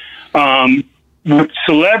 With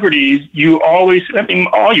celebrities, all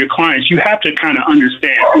your clients, you have to kind of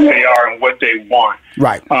understand who they are and what they want.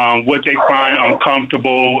 Right. What they find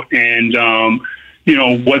uncomfortable and,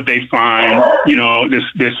 what they find,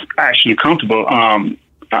 this actually comfortable. I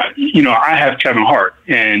have Kevin Hart,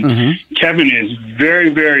 and Kevin is very,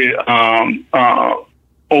 very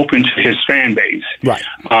open to his fan base. Right.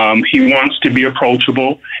 He wants to be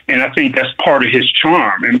approachable, and I think that's part of his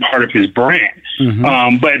charm and part of his brand.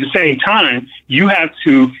 But at the same time, you have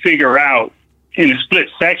to figure out in a split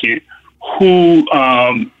second who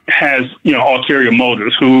has ulterior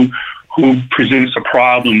motives, who presents a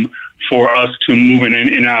problem for us to move in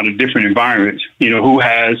and out of different environments. Who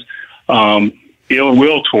has ill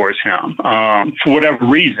will towards him for whatever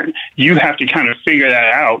reason. You have to kind of figure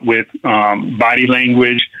that out with body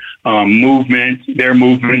language, movement, their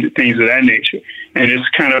movement, things of that nature. And it's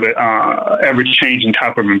kind of a ever-changing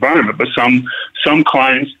type of environment. But some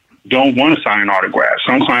clients don't want to sign autographs.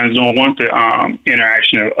 Some clients don't want the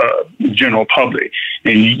interaction of general public.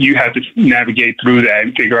 And you have to navigate through that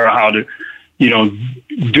and figure out how to,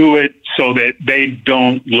 do it so that they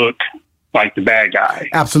don't look like the bad guy.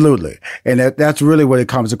 Absolutely. And that's really what it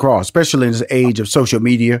comes across, especially in this age of social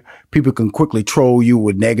media. People can quickly troll you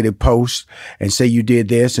with negative posts and say you did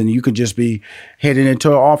this, and you can just be heading into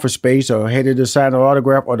an office space or headed to sign an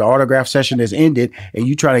autograph, or the autograph session has ended and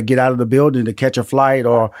you try to get out of the building to catch a flight,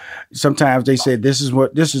 or sometimes they say this is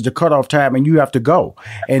the cutoff time and you have to go.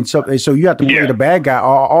 And so you have to play the bad guy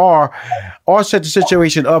or set the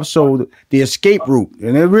situation up so the escape route.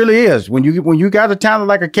 And it really is. When you got a talent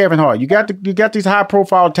like a Kevin Hart, you got these high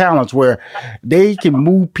profile talents where they can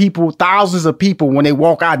move people, thousands of people when they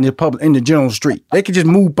walk out in the public, in the general street. They can just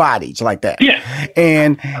move bodies like that. Yeah.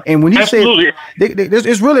 And when you say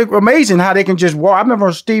it's really amazing how they can just walk. I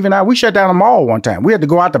remember Steve and we shut down a mall one time. We had to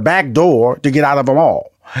go out the back door to get out of a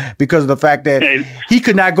mall because of the fact that he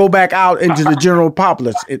could not go back out into the general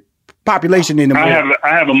population anymore.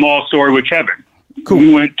 I have a mall story with Kevin. Cool.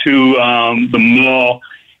 We went to the mall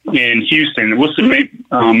in Houston. What's the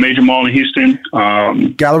major mall in Houston?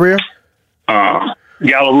 Galleria.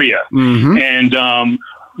 Galleria. And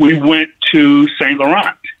we went to St.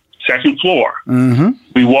 Laurent, second floor.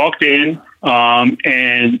 We walked in,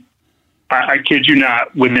 and I kid you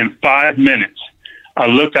not, within 5 minutes, I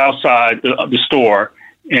looked outside the store,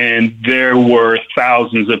 and there were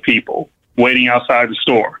thousands of people waiting outside the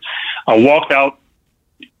store. I walked out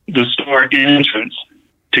the store entrance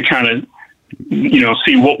to kind of,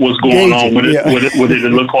 see what was going on with it, what did it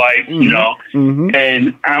look like,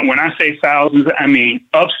 And when I say thousands, I mean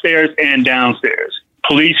upstairs and downstairs.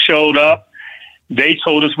 Police showed up. They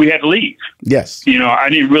told us we had to leave. Yes. I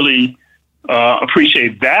didn't really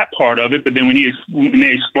appreciate that part of it, but then when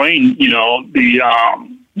they explained, the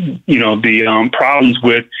problems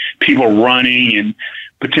with people running and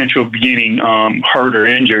potential getting hurt or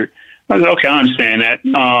injured, I was like, okay, I understand that.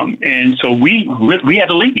 And so we had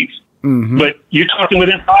to leave. But you're talking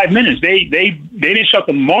within 5 minutes. They didn't shut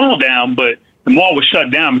the mall down, but the mall was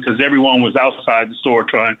shut down because everyone was outside the store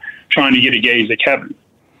trying to get a gaze at Kevin.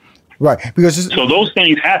 Right, because so those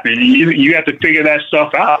things happen, and you have to figure that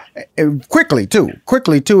stuff out quickly too,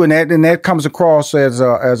 and that comes across as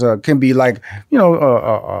a can be like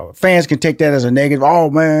fans can take that as a negative. Oh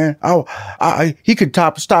man, he could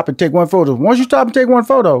stop and take one photo. Once you stop and take one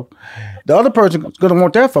photo, the other person's gonna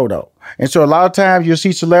want that photo, and so a lot of times you'll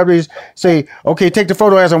see celebrities say, "Okay, take the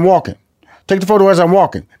photo as I'm walking. Take the photo as I'm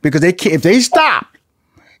walking," because if they stop,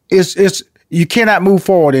 it's you cannot move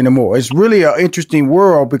forward anymore. It's really an interesting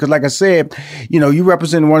world because, like I said, you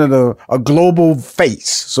represent a global face.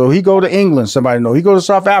 So he go to England, somebody knows. He go to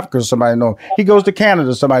South Africa, somebody knows. He goes to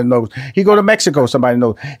Canada, somebody knows. He go to Mexico, somebody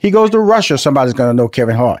knows. He goes to Russia, somebody's going to know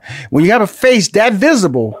Kevin Hart. When you have a face that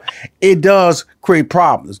visible, it does create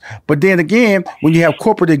problems. But then again, when you have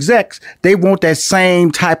corporate execs, they want that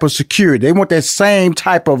same type of security. They want that same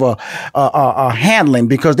type of a handling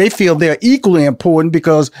because they feel they're equally important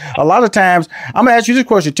because a lot of times, I'm going to ask you this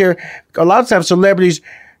question, Terry. A lot of times celebrities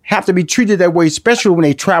have to be treated that way, especially when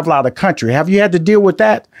they travel out of the country. Have you had to deal with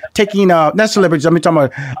that? Taking, not celebrities, I'm talking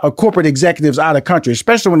about corporate executives out of the country,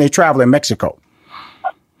 especially when they travel in Mexico.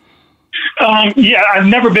 Yeah, I've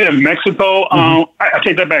never been to Mexico. I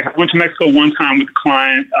take that back. I went to Mexico one time with a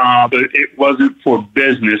client, but it wasn't for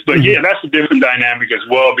business. But yeah, that's a different dynamic as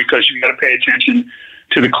well, because you got to pay attention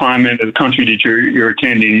to the climate of the country that you're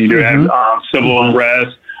attending. You have civil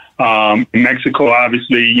unrest. In Mexico,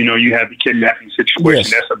 obviously, you have the kidnapping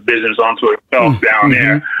situation. Yes. That's a business unto itself down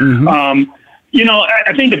there.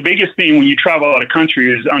 I think the biggest thing when you travel out of the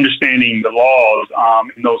country is understanding the laws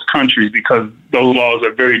in those countries, because those laws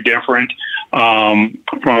are very different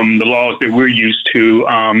from the laws that we're used to.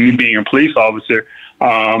 Me being a police officer,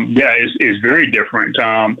 it's very different.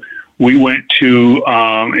 We went to,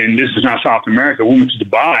 and this is not South America, we went to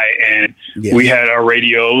Dubai, and we had our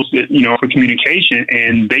radios, for communication,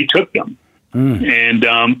 and they took them. And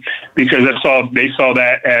because they saw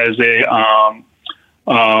that as a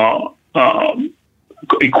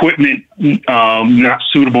equipment not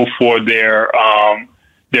suitable for their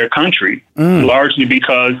country, largely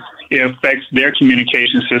because it affects their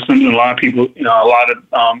communication systems. And a lot of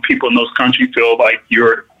people in those countries feel like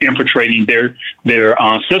you're infiltrating their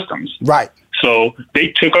systems. Right. So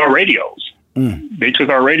they took our radios. They took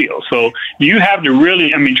our radios. So you have to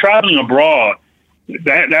really, traveling abroad,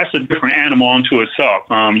 that's a different animal unto itself.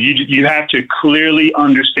 You have to clearly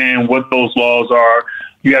understand what those laws are.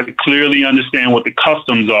 You have to clearly understand what the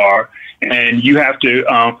customs are, and you have to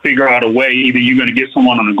figure out a way. Either you're going to get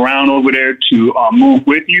someone on the ground over there to move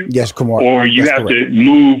with you, yes, come on, or you have to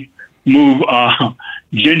move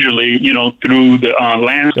gingerly, through the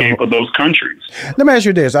landscape of those countries. Let me ask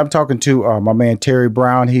you this. I'm talking to my man, Terry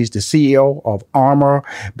Brown. He's the CEO of Armor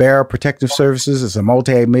Bearer Protective Services. It's a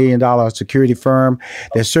multi-million-dollar security firm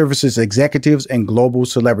that services executives and global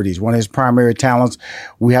celebrities. One of his primary talents,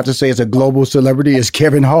 we have to say, as a global celebrity, is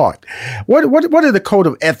Kevin Hart. What are the code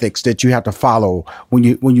of ethics that you have to follow when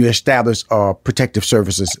you establish a protective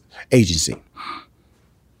services agency?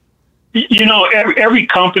 Every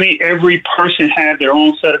company, every person has their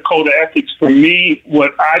own set of code of ethics. For me,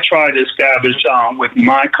 what I try to establish with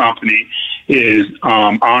my company is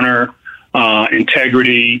honor,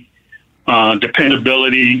 integrity,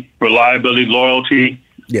 dependability, reliability, loyalty,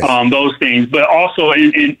 those things. But also,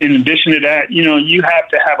 in addition to that, you have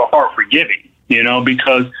to have a heart for giving,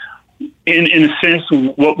 because in a sense,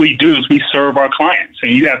 what we do is we serve our clients,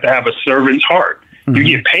 and you have to have a servant's heart. You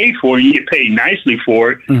get paid for it, you get paid nicely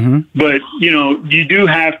for it, but, you do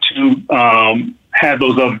have to have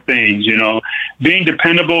those other things, Being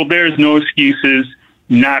dependable, there's no excuses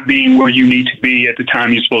not being where you need to be at the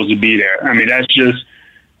time you're supposed to be there.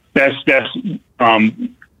 That's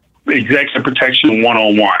executive protection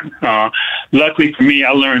 101. Luckily for me,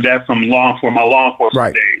 I learned that from my law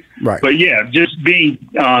enforcement days. Right. But yeah, just being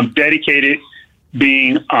dedicated,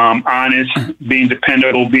 being honest, being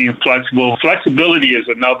dependable, being flexible. Flexibility is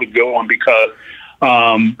another good one because,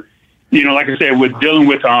 like I said, with dealing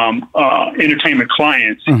with entertainment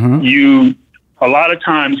clients, a lot of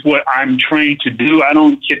times what I'm trained to do, I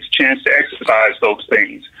don't get the chance to exercise those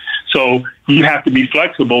things. So you have to be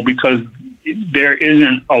flexible because there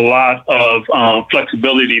isn't a lot of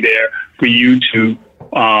flexibility there for you to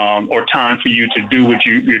or time for you to do what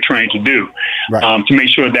you're trained to do, to make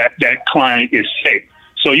sure that that client is safe.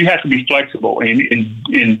 So you have to be flexible and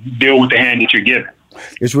deal with the hand that you're given.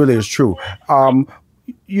 It really is true.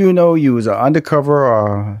 You was an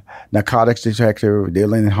undercover narcotics detective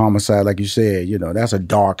dealing in homicide, like you said. That's a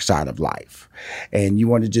dark side of life, and you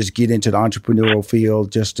want to just get into the entrepreneurial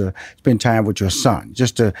field just to spend time with your son,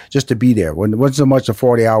 just to be there. It wasn't so much a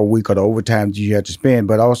 40-hour week or the overtime that you had to spend,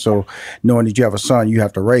 but also knowing that you have a son you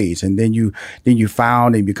have to raise, and then you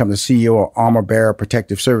found and become the CEO of Armor Bearer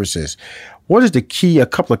Protective Services. What is a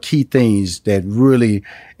couple of key things that really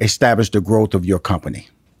established the growth of your company?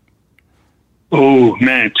 Oh,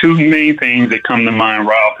 man, two main things that come to mind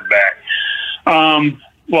right off the bat.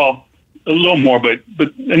 Well, a little more, but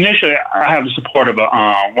initially I have the support of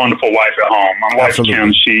a wonderful wife at home. My wife,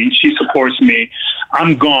 Kim, she supports me.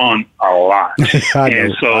 I'm gone a lot.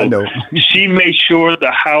 I know. She makes sure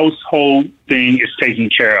the household thing is taken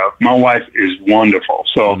care of. My wife is wonderful.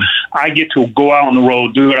 So I get to go out on the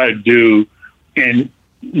road, do what I do, and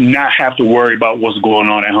not have to worry about what's going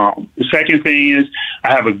on at home. The second thing is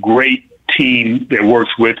I have a great team that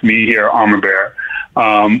works with me here at Armor Bearer,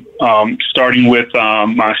 starting with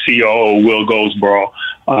my COO, Will Goldsboro.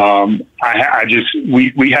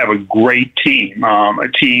 We have a great team. I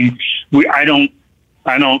don't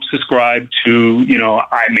subscribe to,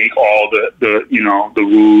 I make all the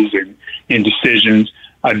rules and decisions.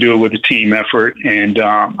 I do it with a team effort, and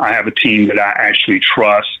I have a team that I actually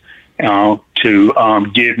trust to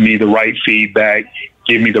give me the right feedback,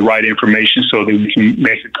 give me the right information so that we can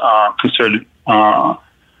make a concerted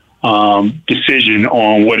decision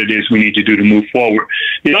on what it is we need to do to move forward.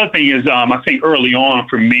 The other thing is, I think early on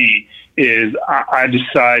for me is I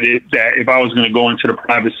decided that if I was going to go into the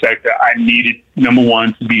private sector, I needed, number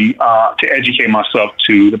one, to be to educate myself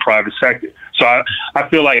to the private sector. So I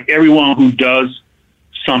feel like everyone who does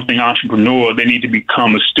something entrepreneurial, they need to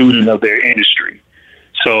become a student of their industry.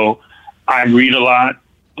 So I read a lot.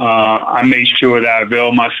 I make sure that I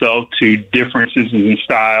avail myself to differences in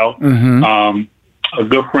style. Mm-hmm. A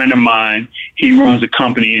good friend of mine, he runs a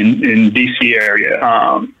company in DC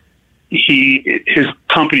area. His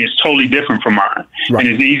company is totally different from mine. Right.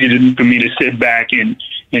 And it's easy for me to sit back and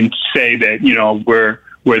say that, you know, we're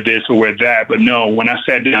this or we're that. But no, when I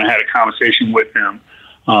sat down and had a conversation with him,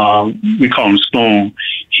 we call him Spoon,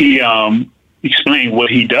 he explained what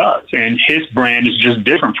he does. And his brand is just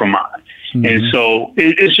different from mine. Mm-hmm. And so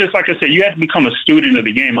it's just like I said, you have to become a student of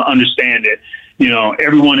the game and understand that, you know,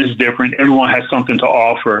 everyone is different. Everyone has something to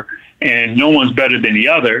offer, and no one's better than the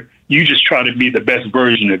other. You just try to be the best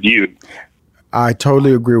version of you. I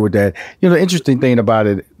totally agree with that. You know, the interesting thing about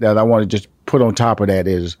it that I want to just put on top of that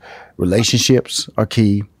is relationships are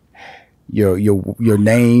key. Your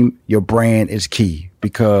name, your brand is key,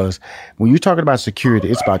 because when you're talking about security,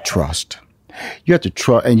 it's about trust. You have to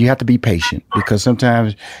trust, and you have to be patient, because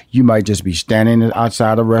sometimes you might just be standing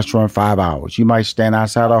outside a restaurant 5 hours. You might stand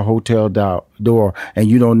outside a hotel door, and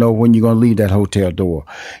you don't know when you're going to leave that hotel door.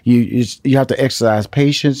 You have to exercise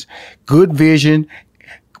patience, good vision,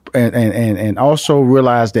 and also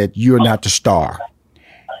realize that you're not the star.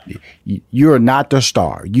 You're not the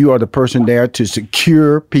star. You are the person there to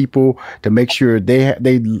secure people, to make sure they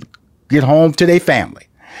get home to their family.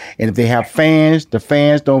 And if they have fans, the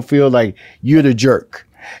fans don't feel like you're the jerk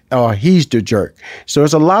or he's the jerk. So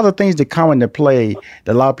it's a lot of things that come into play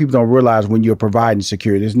that a lot of people don't realize when you're providing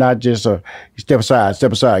security. It's not just a step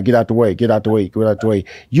aside, get out the way.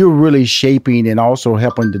 You're really shaping and also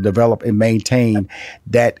helping to develop and maintain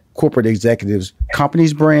that corporate executive's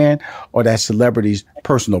company's brand or that celebrity's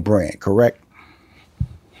personal brand, correct?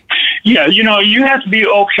 Yeah, you know, you have to be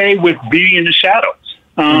okay with being in the shadows.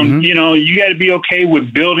 You know, you got to be okay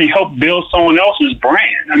with help build someone else's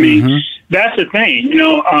brand. I mean, that's the thing. You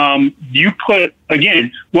know, you put,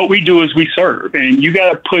 again, what we do is we serve, and you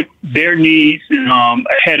got to put their needs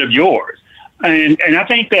ahead of yours. And I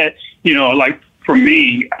think that, you know, like for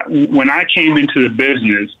me, when I came into the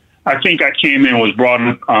business, I think I came in and was brought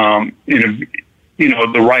in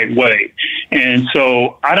the right way. And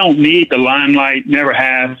so I don't need the limelight, never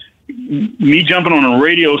have. Me jumping on a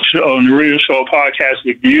radio show, podcast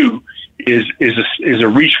with you is a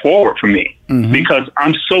reach forward for me, because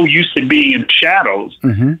I'm so used to being in the shadows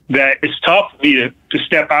that it's tough for me to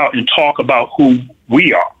step out and talk about who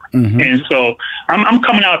we are. And so I'm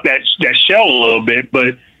coming out that shell a little bit,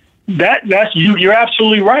 but that's you. You're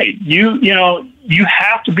absolutely right. You know, you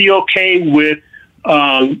have to be okay with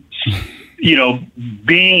you know,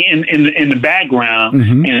 being in the background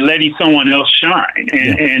and letting someone else shine.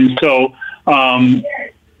 And so,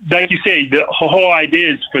 like you say, the whole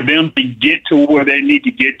idea is for them to get to where they need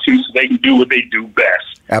to get to so they can do what they do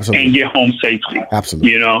best. Absolutely. And get home safely.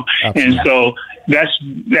 Absolutely. You know, absolutely. And so that's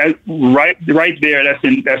right there. That's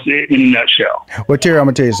it in a nutshell. Well, Terry, I'm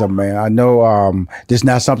gonna tell you something, man. I know this is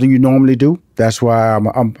not something you normally do. That's why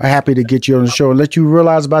I'm happy to get you on the show and let you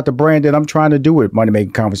realize about the brand that I'm trying to do with Money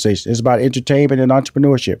Making Conversation. It's about entertainment and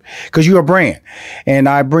entrepreneurship, because you're a brand, and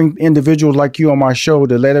I bring individuals like you on my show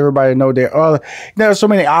to let everybody know there are so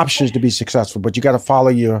many options to be successful, but you got to follow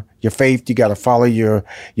your faith, you got to follow your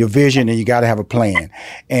vision, and you got to have a plan.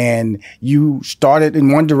 And you started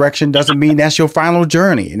in one direction doesn't mean that's your final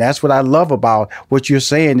journey, and that's what I love about what you're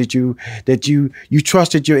saying, that you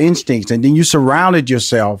trusted your instincts, and then you surrounded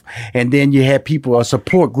yourself, and then you had people, a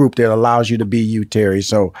support group that allows you to be you, Terry.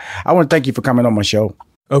 So I want to thank you for coming on my show.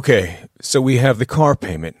 Okay, so we have the car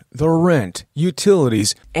payment, the rent,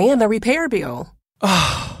 utilities, and the repair bill.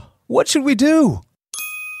 What should we do?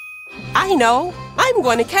 I know. I'm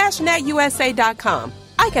going to CashNetUSA.com.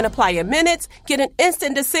 I can apply in minutes, get an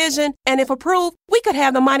instant decision, and if approved, we could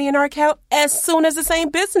have the money in our account as soon as the same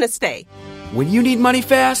business day. When you need money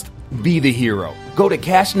fast, be the hero. Go to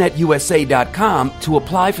CashNetUSA.com to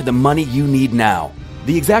apply for the money you need now.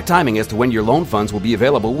 The exact timing as to when your loan funds will be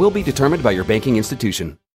available will be determined by your banking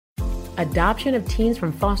institution. Adoption of teens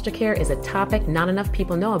from foster care is a topic not enough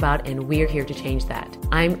people know about, and we're here to change that.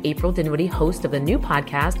 I'm April Dinwiddie, host of the new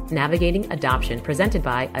podcast, Navigating Adoption, presented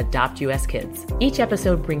by Adopt US Kids. Each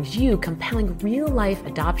episode brings you compelling real-life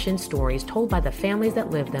adoption stories told by the families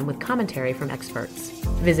that live them with commentary from experts.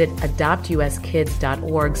 Visit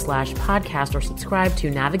adoptuskids.org/podcast or subscribe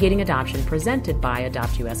to Navigating Adoption, presented by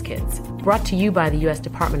Adopt US Kids. Brought to you by the U.S.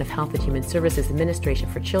 Department of Health and Human Services Administration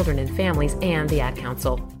for Children and Families and the Ad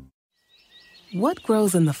Council. What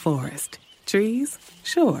grows in the forest? Trees?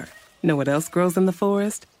 Sure. Know what else grows in the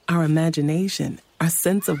forest? Our imagination, our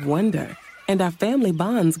sense of wonder, and our family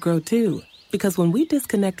bonds grow too. Because when we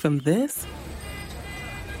disconnect from this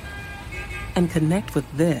and connect with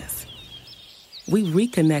this, we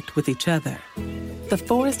reconnect with each other. The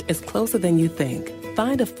forest is closer than you think.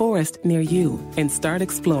 Find a forest near you and start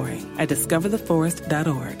exploring at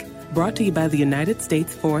discovertheforest.org. Brought to you by the United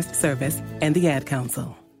States Forest Service and the Ad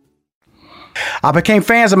Council. I became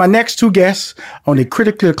fans of my next two guests on the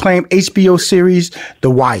critically acclaimed HBO series, The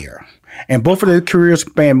Wire. And both of their careers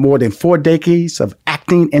span more than 4 decades of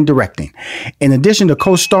acting and directing. In addition to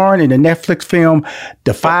co-starring in the Netflix film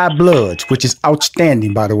The Five Bloods, which is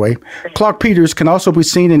outstanding, by the way, Clarke Peters can also be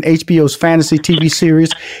seen in HBO's fantasy TV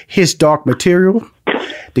series, His Dark Material.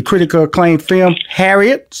 The critically acclaimed film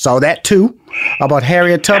Harriet, saw that too, about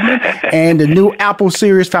Harriet Tubman, and the new Apple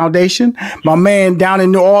series Foundation. My man down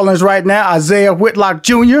in New Orleans right now, Isiah Whitlock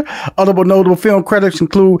Jr. Other notable film credits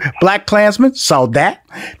include Black Klansman, saw that,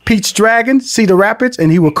 Pete's Dragon, Cedar Rapids,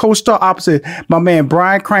 and he will co-star opposite my man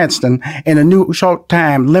Bryan Cranston in a new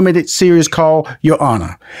Showtime limited series called Your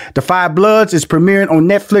Honor. The Five Bloods is premiering on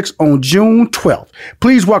Netflix on June 12th.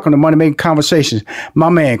 Please welcome to Money Making Conversations, my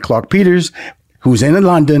man Clarke Peters, who's in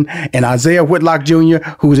London, and Isiah Whitlock Jr.,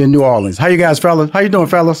 who's in New Orleans. How you guys, fellas? How you doing,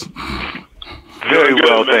 fellas? Very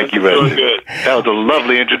well, thank you, brother. That was a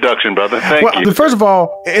lovely introduction, brother. Thank you. First of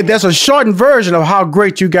all, that's a shortened version of how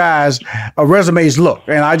great you guys' resumes look.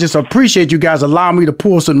 And I just appreciate you guys allowing me to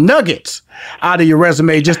pull some nuggets out of your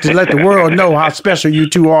resume just to let the world know how special you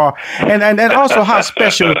two are. And also how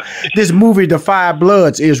special this movie, The Five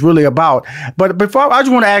Bloods, is really about. But before, I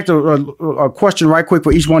just want to ask a question right quick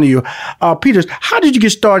for each one of you. Peters, how did you get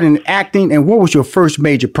started in acting, and what was your first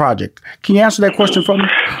major project? Can you answer that question for me?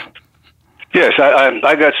 Yes,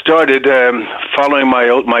 I got started following my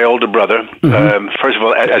older brother. Mm-hmm. First of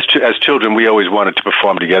all, as children, we always wanted to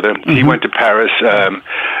perform together. Mm-hmm. He went to Paris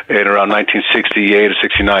in around 1968 or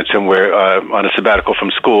 69, somewhere on a sabbatical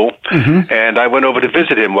from school. Mm-hmm. And I went over to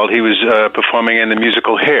visit him while he was performing in the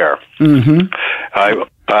musical Hair. Mm-hmm.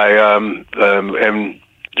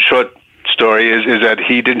 Short story is that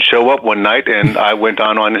he didn't show up one night, and I went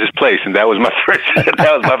on his place, and that was my first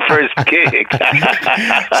gig.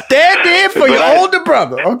 Stand in for your older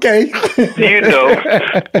brother, okay? You know,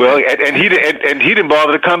 well, and he didn't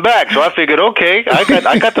bother to come back, so I figured, okay,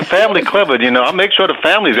 I got the family covered. You know, I'll make sure the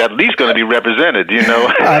family's at least going to be represented. You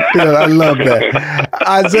know, I love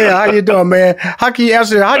that. Isiah, how you doing, man? How can you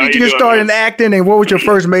answer? How did you get started in acting, and what was your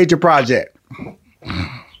first major project?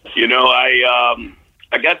 You know,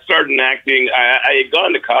 I got started in acting. I had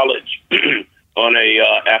gone to college on a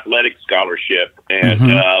athletic scholarship, and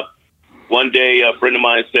one day a friend of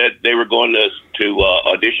mine said they were going to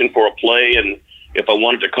audition for a play, and if I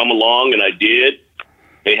wanted to come along, and I did.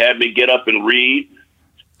 They had me get up and read.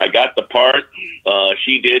 I got the part.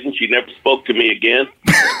 She didn't. She never spoke to me again.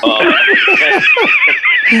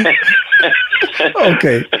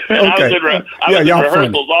 Okay. I was in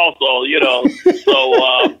rehearsals also, you know.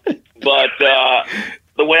 So, but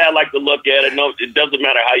the way I like to look at it, no, it doesn't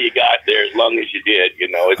matter how you got there as long as you did. You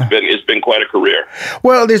know, it's been quite a career.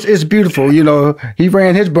 Well, it's beautiful. You know, he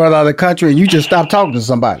ran his brother out of the country, and you just stopped talking to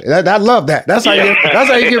somebody. I love that. That's how you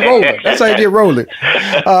get rolling. That's how you get rolling.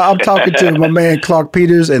 I'm talking to my man Clarke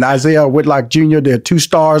Peters and Isiah Whitlock Jr. They're two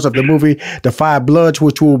stars of the movie The Five Bloods,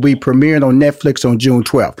 which will be premiering on Netflix on June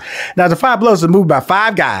 12th. Now, The Five Bloods is a movie by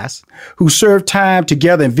 5 guys who served time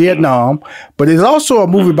together in Vietnam, but it's also a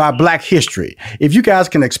movie about Black history. If you guys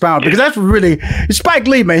can expound, because that's really Spike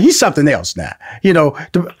Lee, man. He's something else now. You know,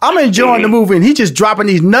 I'm enjoying the movie, and he's just dropping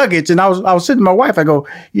these nuggets. And I was sitting with my wife. I go,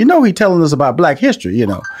 you know, he's telling us about Black history. You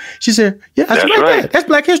know, she said, yeah, that's right there. That's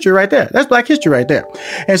Black history right there. That's Black history right there.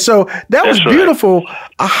 And so that was beautiful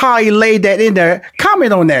how he laid that in there.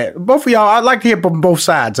 Comment on that, both of y'all. I'd like to hear from both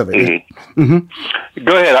sides of it. Mm-hmm. Mm-hmm.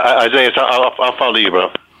 Go ahead, Isiah. I'll follow you,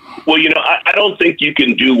 bro. Well, you know, I don't think you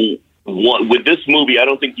can do one with this movie. I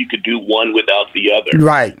don't think you could do one without the other.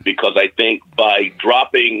 Right. Because I think by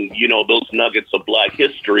dropping, you know, those nuggets of Black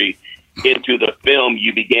history into the film,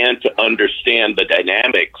 you began to understand the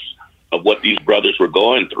dynamics of what these brothers were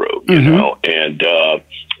going through, you know, and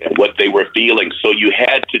and what they were feeling. So you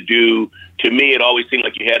had to do, to me, it always seemed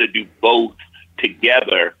like you had to do both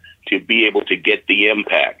together to be able to get the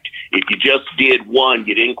impact. If you just did one,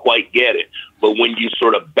 you didn't quite get it. But when you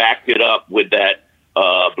sort of backed it up with that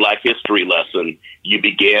Black history lesson, you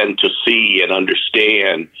began to see and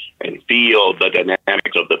understand and feel the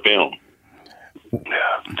dynamics of the film.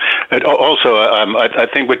 And also, I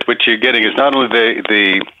think what you're getting is not only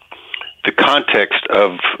the context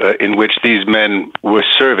of in which these men were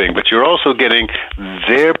serving, but you're also getting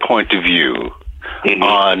their point of view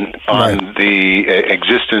on the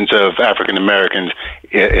existence of African Americans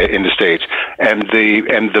in the States, and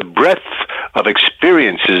the breadth of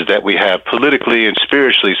experiences that we have politically and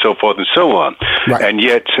spiritually, so forth and so on. Right. And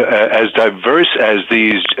yet, as diverse as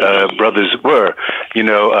these brothers were,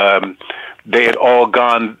 they had all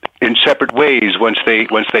gone in separate ways once they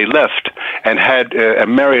left, and had a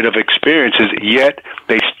myriad of experiences. Yet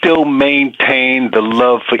they still maintained the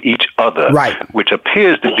love for each other, right? Which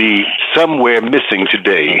appears to be somewhere missing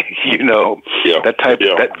today.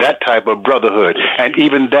 That type of brotherhood, and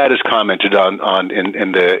even that is commented on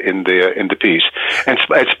in the piece. And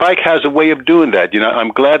Spike has a way of doing that. I'm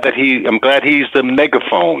glad he's the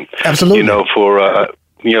megaphone. Absolutely. For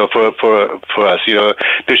us,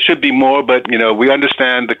 there should be more, but, we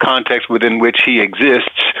understand the context within which he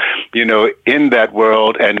exists, in that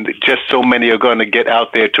world, and just so many are going to get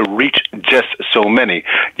out there to reach just so many,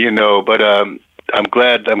 but, I'm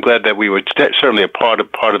glad that we were certainly a part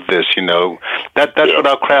of this, That's what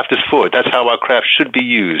our craft is for. That's how our craft should be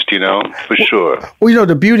used, for sure. Well,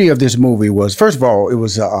 the beauty of this movie was, first of all, it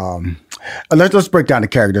was, let's break down the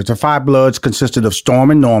characters. The Five Bloods consisted of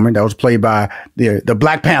Storm and Norman, that was played by the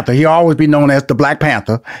Black Panther. He'll always be known as the Black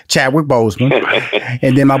Panther, Chadwick Boseman.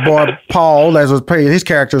 And then my boy Paul, his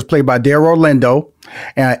character was played by Delroy Lindo.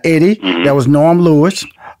 Eddie, that was Norm Lewis.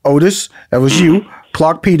 Otis, that was you.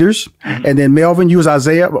 Clarke Peters, and then Melvin, you was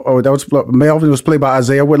Isiah. Melvin was played by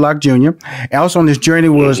Isiah Whitlock Jr. And also on this journey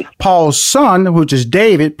was Paul's son, which is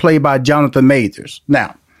David, played by Jonathan Majors.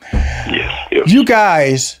 Now, you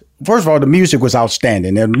guys, first of all, the music was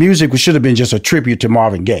outstanding. And the music should have been just a tribute to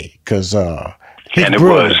Marvin Gaye, because it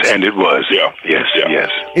was, yes.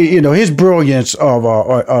 His brilliance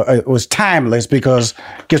was timeless, because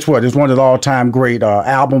guess what? It's one of the all-time great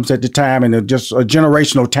albums at the time, and just a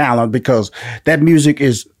generational talent, because that music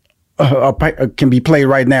is can be played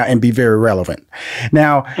right now and be very relevant.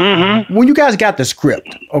 Now, when you guys got the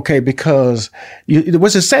script, okay, because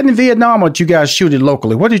was it set in Vietnam, or did you guys shoot it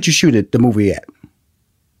locally? What did you shoot the movie at?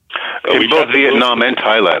 In both Vietnam and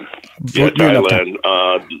Thailand. Thailand.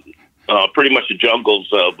 Pretty much the jungles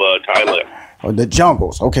of Thailand. Oh, the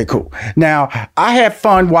jungles. Okay, cool. Now, I had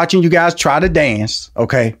fun watching you guys try to dance,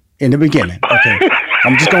 okay, in the beginning. Okay.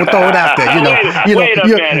 I'm just going to throw it out there. Wait a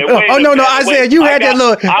minute. Isiah, you had that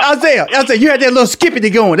little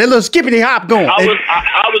skippity going, that little skippity hop going. I was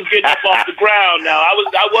getting up off the ground now. I was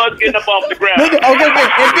getting up off the ground. Okay.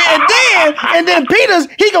 And then Peters,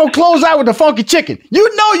 he going to close out with the funky chicken.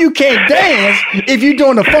 You know you can't dance if you're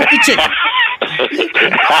doing the funky chicken. and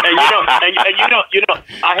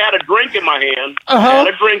I had a drink in my hand.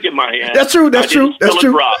 That's true. So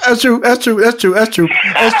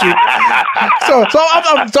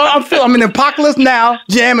I'm in the apocalypse now,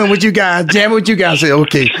 jamming with you guys. Say,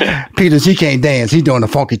 okay, Peters, he can't dance. He's doing the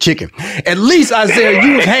funky chicken. At least, Isiah,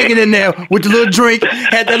 you was hanging in there with the little drink,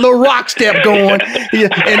 had that little rock step going. Yeah,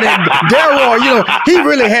 and then Delroy, he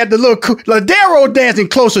really had the little Delroy dancing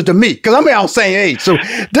closer to me, because I'm out saying age. So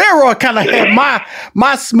Delroy kind of had my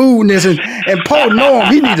smoothness, and poor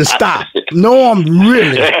Norm, he need to stop. Norm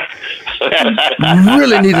really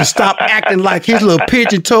need to stop acting like his little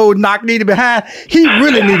pigeon-toed knock-kneed behind. He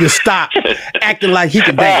really need to stop acting like he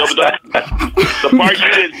can dance. The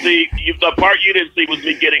part you didn't see was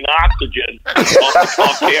me getting oxygen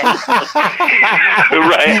off camera.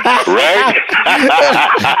 Right.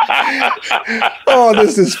 Oh,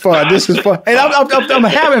 this is fun. And I'm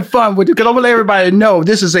having fun with it, because I want to let everybody know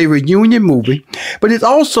this is a reunion movie, but it's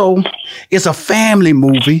a family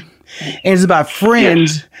movie, and it's about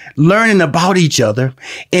friends learning about each other,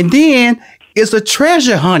 and then it's a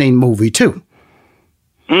treasure hunting movie too.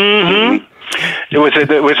 Mm-hmm. Was it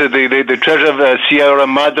the treasure of Sierra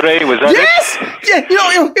Madre? Was that it? Yeah.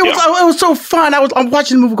 It was so fun. I'm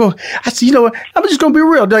watching the movie. I see. I'm just gonna be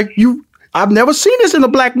real. I've never seen this in a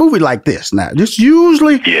black movie like this. Now, this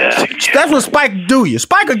usually, that's what Spike do you.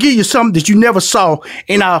 Spike will give you something that you never saw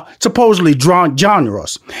in our supposedly drawn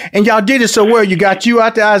genres. And y'all did it so well. You got you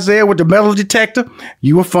out there, Isiah, with the metal detector.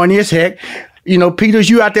 You were funny as heck. Peters,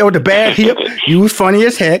 you out there with the bad hip. You was funny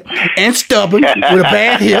as heck. And stubborn with a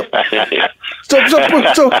bad hip. So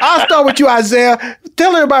I'll start with you, Isiah.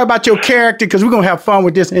 tell everybody about your character because we're gonna have fun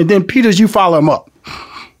with this, and then Peters, you follow him up.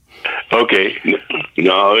 Okay.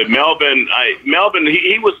 No, Melvin.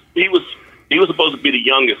 He was supposed to be the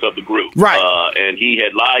youngest of the group, right? And he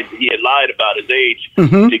had lied. He had lied about his age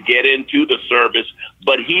to get into the service,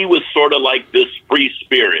 but he was sort of like this free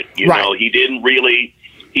spirit. You know, he didn't really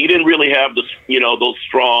have the those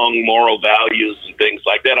strong moral values and things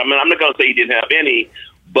like that. I mean, I'm not going to say he didn't have any,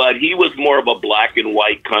 but he was more of a black and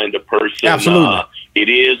white kind of person. Absolutely. It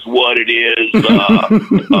is what it is. You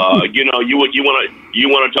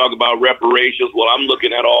want to talk about reparations? Well, I'm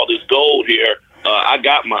looking at all this gold here. I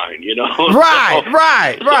got mine,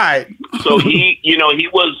 Right. So he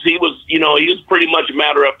was pretty much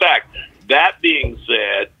matter of fact. That being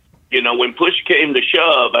said, when push came to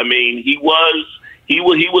shove, I mean, he was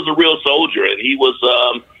a real soldier, and he was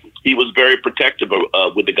very protective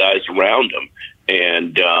with the guys around him,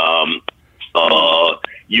 and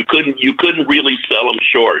you couldn't really sell him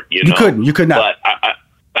short. You could not.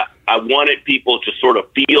 But I wanted people to sort of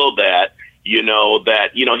feel that. He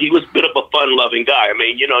was a bit of a fun-loving guy. I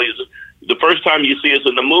mean, the first time you see us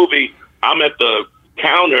in the movie, I'm at the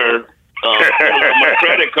counter with my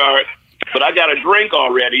credit card, but I got a drink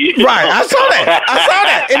already. Right, I saw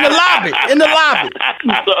that in the lobby.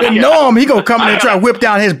 So, Norm, he gonna come in and try to whip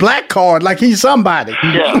down his black card like he's somebody.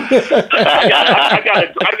 Yeah, I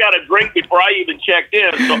got a drink before I even checked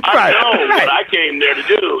in, so I know what I came there to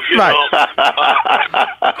do.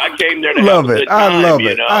 I came there to have a good time. I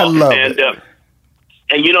love it.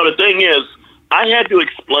 And the thing is, I had to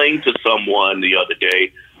explain to someone the other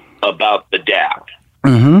day about the DAP.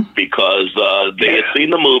 Because they had seen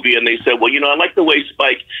the movie and they said, well, I like the way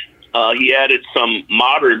Spike, he added some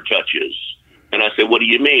modern touches. And I said, what do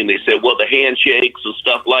you mean? They said, well, the handshakes and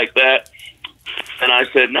stuff like that. And I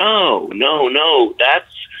said, no.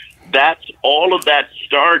 That's all of that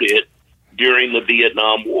started during the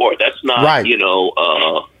Vietnam War. That's not,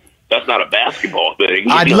 that's not a basketball thing.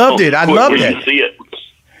 I loved it. You see it,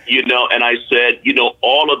 and I said,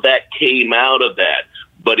 all of that came out of that.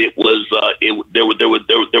 But it was there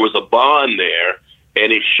was a bond there,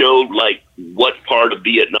 and it showed like what part of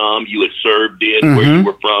Vietnam you had served in, where you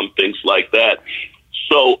were from, things like that.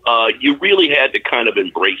 So you really had to kind of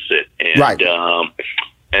embrace it, and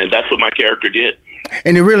that's what my character did.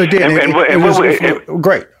 And it really did. It was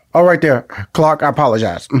great. All right, there, Clarke. I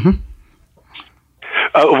apologize.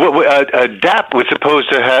 DAP was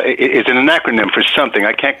supposed to have is an acronym for something.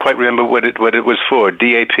 I can't quite remember what it was for.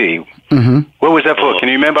 DAP. What was that for? Can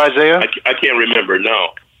you remember, Isiah? I can't remember. No.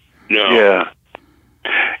 Yeah.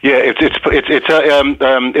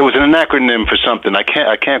 It was an acronym for something. I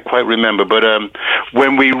can't quite remember. But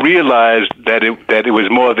when we realized that it was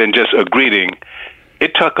more than just a greeting,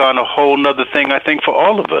 it took on a whole nother thing. I think for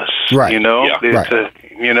all of us. Right.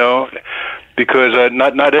 Because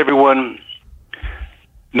not everyone.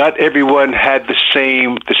 Not everyone had the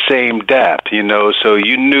same DAP, so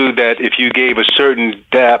you knew that if you gave a certain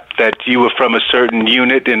DAP that you were from a certain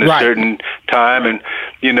unit in a certain time, and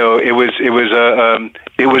it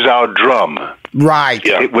was our drum. Right.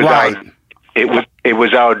 Yeah. It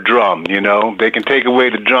was our drum. They can take away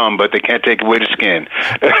the drum, but they can't take away the skin.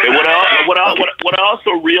 And what I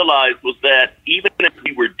also realized was that even if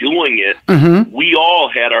we were doing it, we all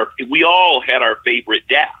had our favorite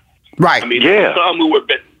DAP. Right. I mean, there were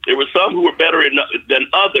some who were better than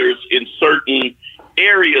others in certain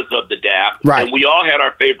areas of the DAP, and we all had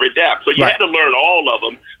our favorite DAP. So you had to learn all of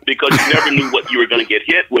them because you never knew what you were going to get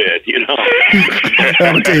hit with.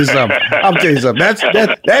 I'm tell you something.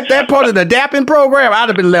 That part of the DAPing program, I'd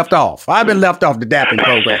have been left off. I've been left off the DAPing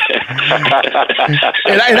program.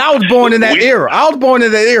 and I was born in that era.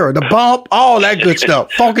 The bump, all that good stuff.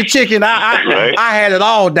 Funky chicken. I had it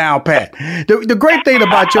all down pat. The great thing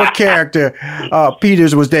about your character,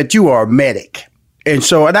 Peters, was that you are a medic. And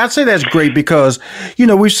I'd say that's great because,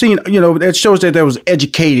 we've seen, it shows that there was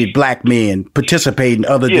educated black men participating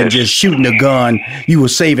other than just shooting a gun. You were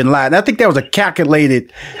saving lives. And I think that was a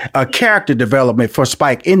calculated character development for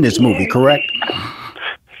Spike in this movie, correct?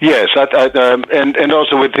 Yes, and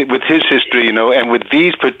also with his history, and with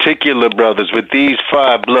these particular brothers, with these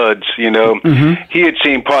five bloods, he had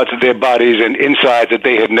seen parts of their bodies and insides that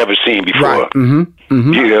they had never seen before. Right.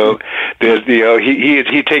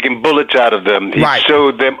 He taken bullets out of them. He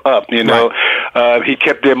sewed them up. He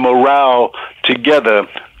kept their morale together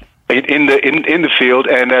in the field,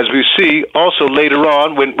 and as we see also later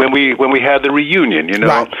on when we had the reunion.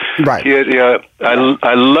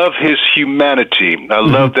 I love his humanity. I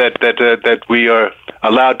love that we are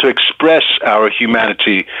allowed to express our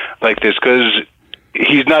humanity like this, because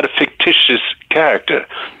he's not a fictitious character.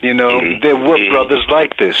 You know, there were brothers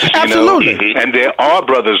like this. Absolutely. You know? And there are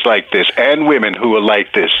brothers like this and women who are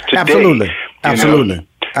like this today. Absolutely. Absolutely.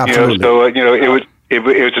 Absolutely. You know, so, it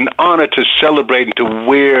was an honor to celebrate and to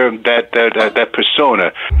wear that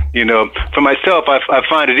persona. You know, for myself, I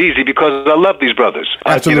find it easy because I love these brothers.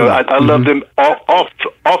 Absolutely. I love them off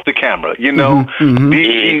the camera. You know,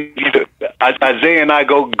 Isiah and I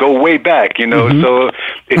go way back. You know, so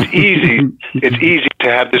it's easy to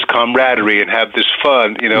have this camaraderie and have this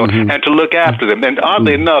fun. You know, and to look after them. And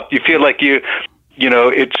oddly enough, you feel like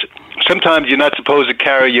it's. Sometimes you're not supposed to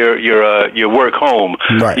carry your work home,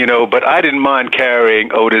 right. You know. But I didn't mind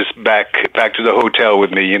carrying Otis back to the hotel with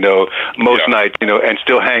me, you know, most nights, you know, and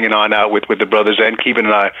still hanging on out with the brothers and keeping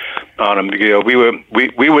an eye on them. You know, we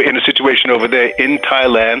were in a situation over there in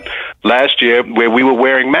Thailand last year where we were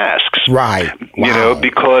wearing masks, right? Wow. You know,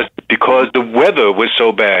 because the weather was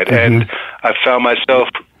so bad, and I found myself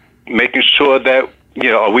making sure that, you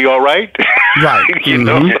know, are we all right? Right. You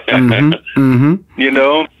know. You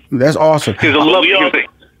know. That's awesome. We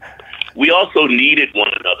also needed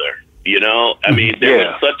one another, you know? I mean, there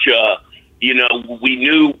was such a, you know, we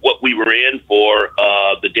knew what we were in for.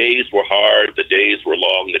 The days were hard, the days were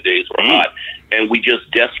long, the days were hot, and we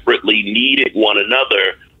just desperately needed one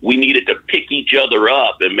another. We needed to pick each other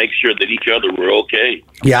up and make sure that each other were okay.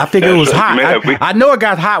 Yeah, I think it was hot. I know it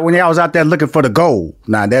got hot when I was out there looking for the gold.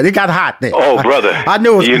 Now, it got hot there. Oh, brother. I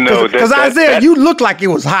knew it was because Isiah, you look like it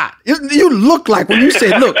was hot. You look like when you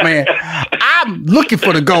said, look, man, I'm looking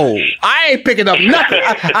for the gold. I ain't picking up nothing.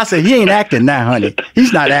 I said, he ain't acting now, honey.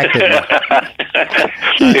 He's not acting now.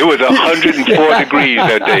 It was 104 degrees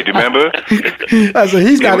that day, do you remember? I said,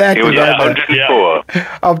 he's not acting now. It was 104.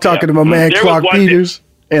 I'm talking to my man, Clarke Peters.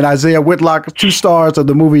 And Isiah Whitlock, 2 stars of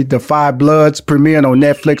the movie The Five Bloods, premiering on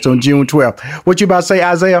Netflix on June 12th. What you about to say,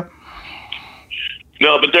 Isiah?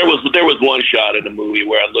 No, but there was one shot in the movie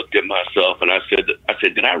where I looked at myself and I said,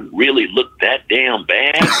 did I really look that damn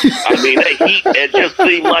bad? I mean, that heat, it just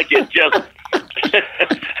seemed like it just.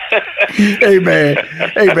 Hey man.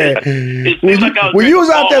 When you was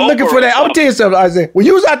out there looking for that, I'm gonna tell you something, Isiah. When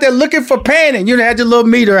you was out there looking for panning, you had your little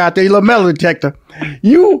meter out there, your little metal detector.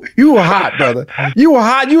 You were hot, brother. You were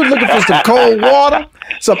hot. You were looking for some cold water,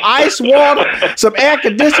 some ice water, some air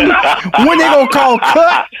conditioning. When they gonna call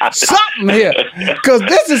cut? Something here, because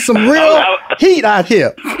this is some real heat out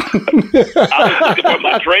here. I was looking for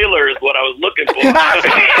my trailer is what I was looking for.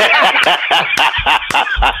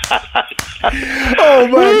 Oh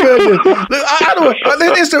my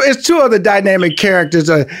goodness! It's 2 other dynamic characters.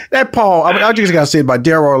 That Paul. I just gotta say about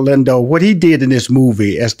Daryl Orlando, what he did in this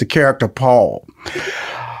movie as the character Paul. Wow.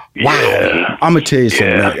 Yeah. I'm going to tell you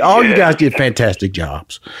something. Man. All you guys did fantastic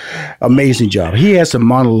jobs. Amazing job. He had some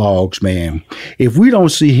monologues, man. If we don't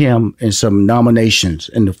see him in some nominations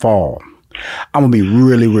in the fall, I'm going to be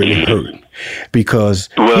really, really hurt because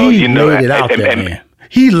he laid it out there, man.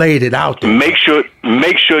 He laid it out there. Make sure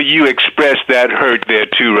you express that hurt there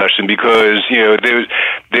too, Russian, because, you know, there's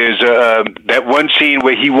that one scene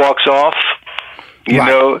where he walks off. You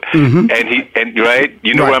know, and right,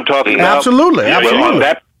 you know what I'm talking about. Absolutely.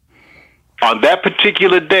 Well, on that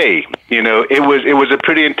particular day, you know, it was a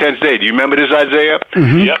pretty intense day. Do you remember this, Isiah?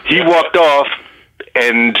 Yep. He walked off,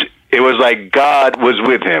 and it was like God was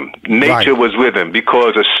with him. Nature was with him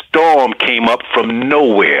because a storm came up from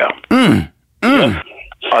nowhere. A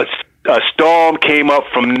storm came up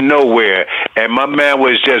from nowhere, and my man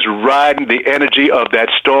was just riding the energy of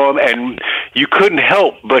that storm, and you couldn't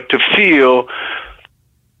help but to feel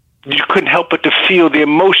the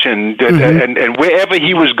emotion and wherever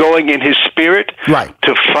he was going in his spirit,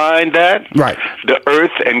 to find that, the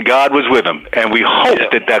earth and God was with him, and we hope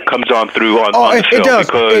that comes on through on the film.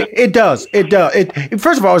 It does.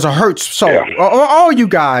 First of all, it's a hurt soul. All you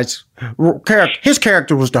guys. His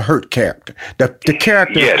character was the hurt character, the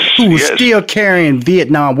character who was still carrying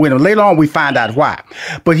Vietnam with him. Later on, we find out why,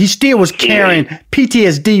 but he still was carrying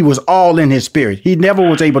PTSD. Was all in his spirit. He never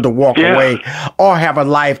was able to walk away or have a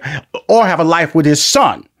life with his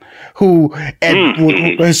son.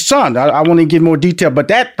 His son, I want to give more detail, but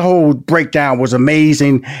that whole breakdown was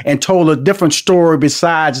amazing and told a different story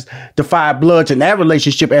besides the Five Bloods and that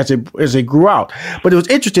relationship as it grew out. But it was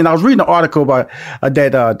interesting. I was reading an article about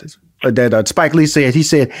that Spike Lee said. He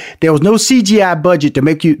said there was no CGI budget to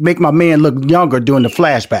make my man look younger during the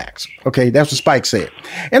flashbacks. Okay, that's what Spike said.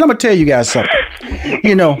 And I'm gonna tell you guys something.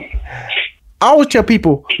 You know, I always tell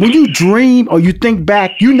people when you dream or you think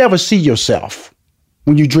back, you never see yourself.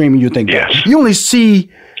 When you dream and you think back, you only see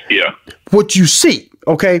what you see.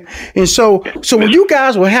 Okay, and so when you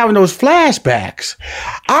guys were having those flashbacks,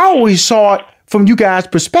 I always saw it from you guys'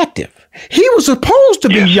 perspective. he was supposed to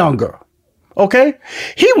be younger. Okay,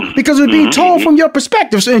 because it was being told from your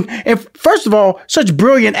perspectives, and first of all, such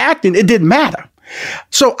brilliant acting, it didn't matter.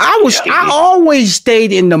 So I always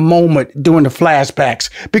stayed in the moment during the flashbacks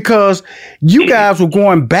because you guys were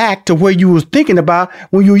going back to where you was thinking about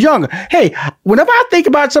when you were younger. Hey, whenever I think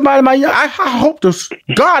about somebody I hope to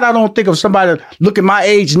God I don't think of somebody looking my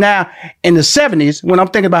age now in the 70s when I'm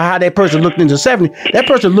thinking about how that person looked in the 70s. That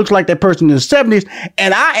person looks like that person in the 70s,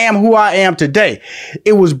 and I am who I am today.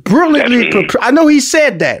 It was brilliantly prepared. I know he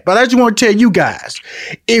said that, but I just want to tell you guys,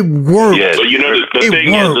 it worked. Yeah, but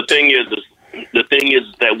the thing is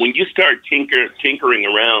that when you start tinkering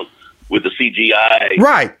around with the CGI,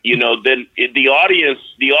 right? Then the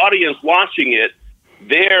audience watching it,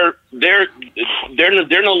 they're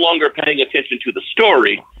no longer paying attention to the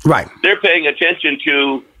story, right? They're paying attention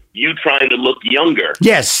to you trying to look younger.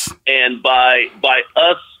 Yes, and by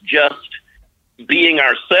us just being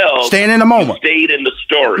ourselves, staying in the moment, stayed in the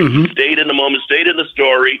story, stayed in the moment, stayed in the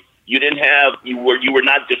story. You were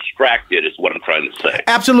not distracted, is what I'm trying to say.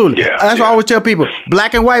 Absolutely. That's what I always tell people.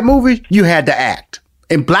 Black and white movies, you had to act.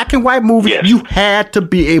 In black and white movies, you had to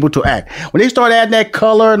be able to act. When they started adding that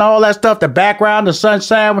color and all that stuff, the background, the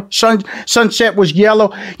sunset was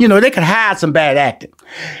yellow, they could hide some bad acting.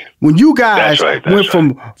 When you guys went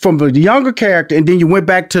from the younger character and then you went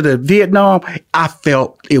back to the Vietnam, I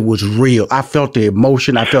felt it was real. I felt the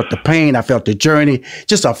emotion. I felt the pain. I felt the journey.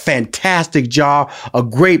 Just a fantastic job. A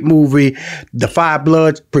great movie. The Five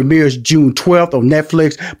Bloods premieres June 12th on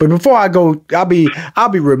Netflix. But before I go, I'll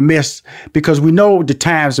be remiss because we know the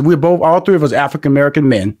times that all three of us African-American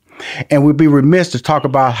men. And we'd be remiss to talk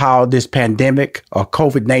about how this pandemic or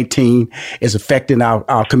COVID-19 is affecting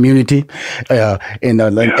our community. In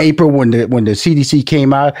April, when the CDC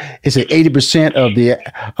came out, it said 80% of the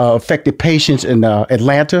affected patients in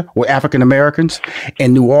Atlanta were African Americans.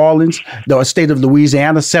 In New Orleans, the state of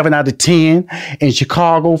Louisiana, 7 out of 10. In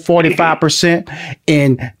Chicago, 45%.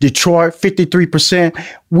 In Detroit, 53%.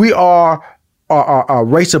 We are a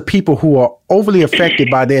race of people who are overly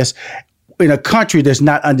affected by this, in a country that's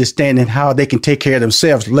not understanding how they can take care of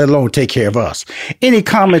themselves, let alone take care of us. Any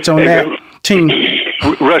comments on that, team?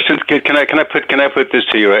 Russ, can I put this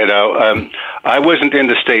to you right now? I wasn't in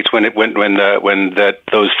the States when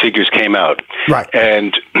those figures came out, right?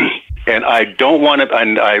 And I don't want to.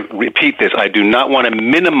 And I repeat this: I do not want to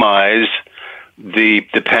minimize the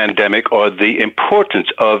pandemic or the importance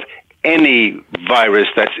of any virus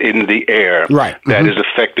that's in the air that is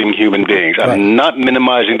affecting human beings. I'm not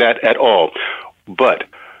minimizing that at all. But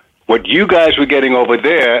what you guys were getting over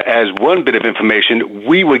there as one bit of information,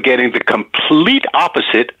 we were getting the complete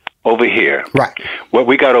opposite over here. Right. What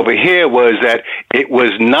we got over here was that it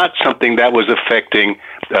was not something that was affecting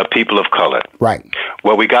people of color. Right.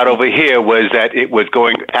 What we got over here was that it was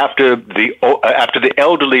going after the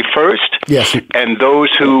elderly first, yes, and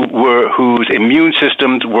those whose immune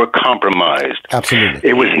systems were compromised. Absolutely.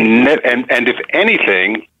 It was and if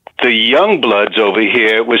anything, the young bloods over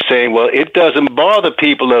here was saying, well, it doesn't bother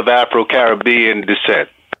people of Afro-Caribbean descent.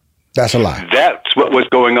 That's a lie. That's what was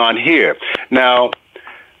going on here. Now,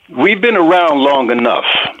 we've been around long enough.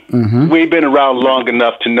 We've been around long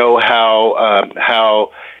enough to know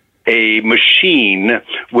how a machine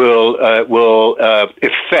will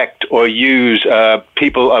affect or use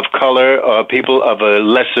people of color or people of a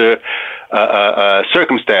lesser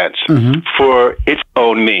circumstance for its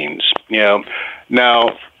own means.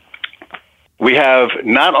 Now we have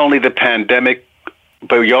not only the pandemic,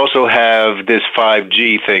 but we also have this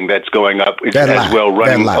 5G thing that's going up as well,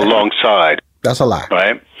 running alongside. That's a lie.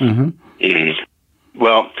 Right?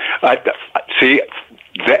 Well, I see,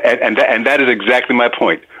 and that is exactly my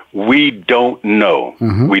point. We don't know.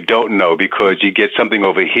 We don't know because you get something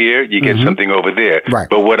over here, you get something over there. Right.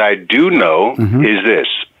 But what I do know is this,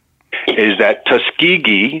 is that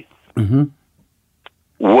Tuskegee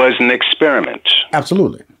was an experiment.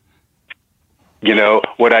 Absolutely.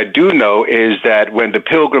 What I do know is that when the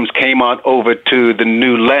Pilgrims came on over to the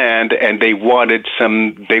new land and they wanted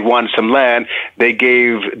some land, they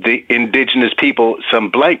gave the indigenous people some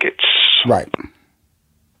blankets. Right.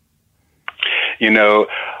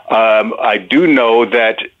 I do know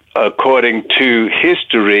that according to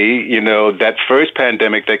history, that first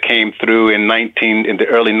pandemic that came through in the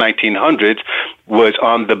early 1900s was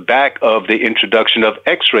on the back of the introduction of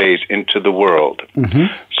X-rays into the world.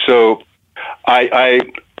 So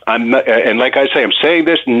I'm not, and like I say, I'm saying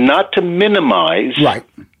this not to minimize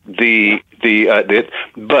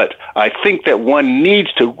but I think that one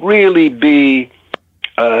needs to really be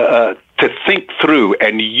to think through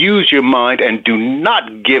and use your mind and do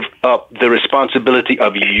not give up the responsibility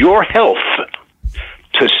of your health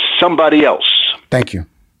to somebody else. Thank you.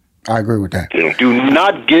 I agree with that. Do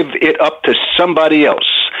not give it up to somebody else.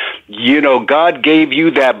 God gave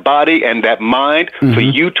you that body and that mind for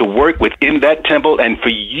you to work within that temple and for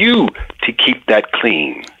you to keep that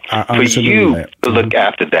clean. For you to look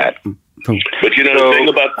after that. But the thing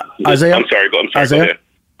about Isiah? I'm sorry. Isiah?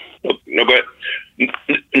 No, go ahead. No,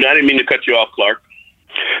 I didn't mean to cut you off, Clarke.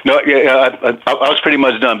 No, I was pretty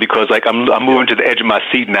much done because I'm moving to the edge of my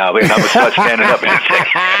seat now, and I was start standing up.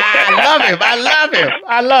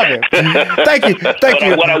 I love him. Thank you,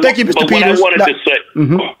 Mr. Peters.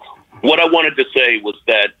 What I wanted to say was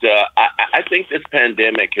that I think this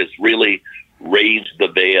pandemic has really raised the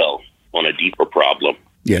veil on a deeper problem.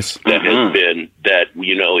 Yes. That has been that,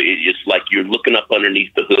 it's like you're looking up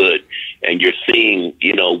underneath the hood and you're seeing,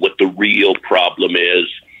 what the real problem is,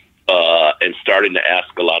 and starting to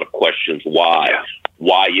ask a lot of questions. Why?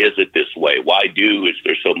 Why is it this way? Is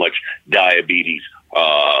there so much diabetes,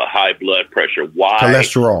 high blood pressure? Why?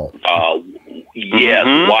 Cholesterol. Yes.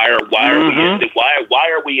 Why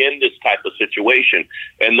are we in this type of situation?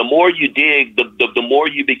 And the more you dig, the more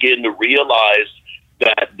you begin to realize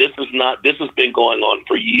that this has been going on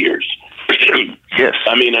for years. Yes.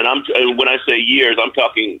 I mean, and when I say years, I'm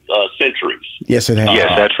talking centuries. Yes, it has.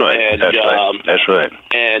 Yes, that's right. And, that's right.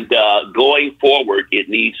 And going forward, it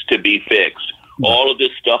needs to be fixed. All of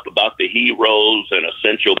this stuff about the heroes and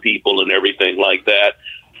essential people and everything like that.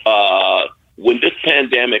 When this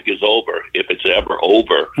pandemic is over, if it's ever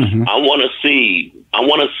over, I want to see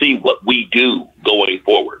what we do going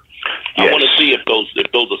forward. Yes. I want to see if those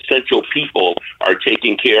essential people are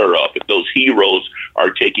taken care of, if those heroes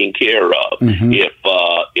are taken care of, if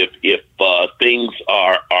things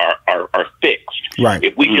are fixed. Right.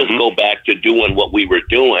 If we just go back to doing what we were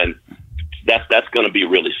doing, that's going to be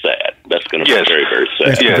really sad. That's going to be very, very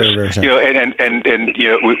sad. Yes. Very sad.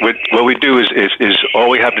 What we do is all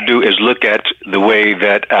we have to do is look at the way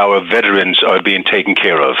that our veterans are being taken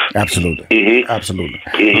care of. Absolutely. Absolutely.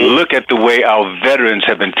 Look at the way our veterans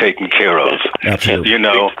have been taken care of. Absolutely. And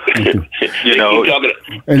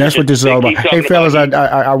that's what this is all about. Hey, fellas,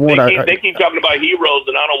 I want to. They keep talking about heroes,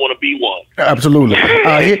 and I don't want to be one. Absolutely.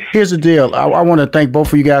 Here's the deal. I want to thank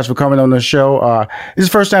both of you guys for coming on the show. This is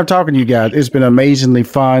the first time talking to you guys. It's been amazingly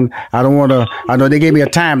fun. I know they gave me a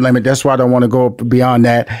time limit. That's why I don't want to go beyond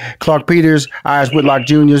that. Clarke Peters, Whitlock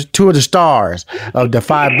Jr., two of the stars of The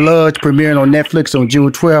Five Bloods, premiering on Netflix on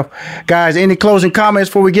June 12th. Guys, any closing comments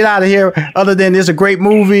before we get out of here, other than it's a great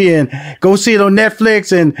movie and go see it on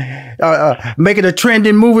Netflix and make it a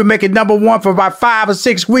trending movie, make it #1 for about 5 or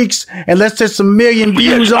 6 weeks, and let's get some million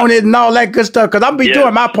views on it and all that good stuff, because I'm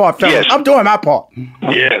doing my part, fellas. Yes. I'm doing my part.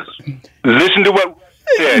 Yes. Listen to what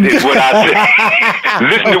said is what I said.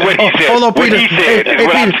 Listen to what he said. Hold on, Peter. What he said is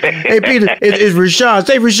what I said. Hey, Peter, it's Rashawn.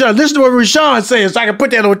 Say Rashawn. Listen to what Rashawn says, so I can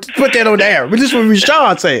put that on the air. But this is what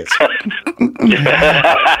Rashawn says.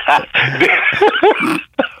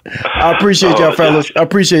 I appreciate y'all, fellas. I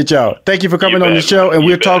appreciate y'all. Thank you for coming on the show, and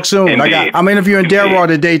we'll talk soon. I'm interviewing Darryl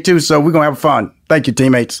today too, so we're gonna have fun. Thank you,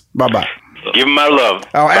 teammates. Bye bye. Give him my love.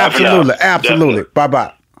 Oh, absolutely. Bye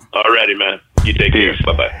bye. Alrighty, man. You take care.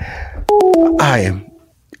 Bye bye.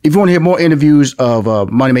 If you want to hear more interviews of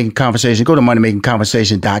Money Making Conversation, go to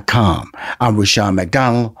moneymakingconversation.com. I'm Rushion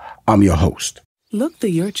McDonald. I'm your host. Look through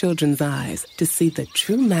your children's eyes to see the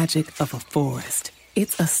true magic of a forest.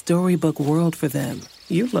 It's a storybook world for them.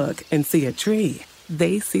 You look and see a tree.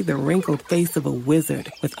 They see the wrinkled face of a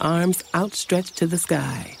wizard with arms outstretched to the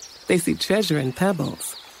sky. They see treasure in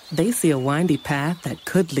pebbles. They see a windy path that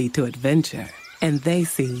could lead to adventure. And they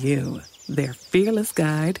see you, their fearless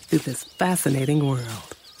guide through this fascinating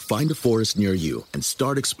world. Find a forest near you and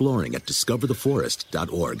start exploring at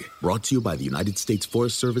discovertheforest.org. Brought to you by the United States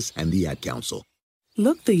Forest Service and the Ad Council.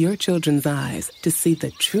 Look through your children's eyes to see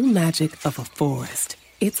the true magic of a forest.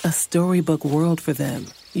 It's a storybook world for them.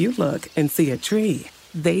 You look and see a tree.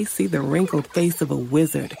 They see the wrinkled face of a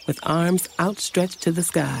wizard with arms outstretched to the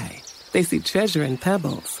sky. They see treasure in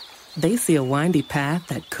pebbles. They see a windy path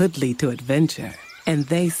that could lead to adventure. And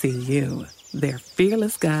they see you, their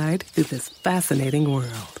fearless guide through this fascinating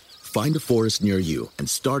world. Find a forest near you and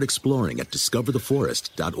start exploring at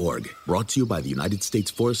discovertheforest.org. Brought to you by the United States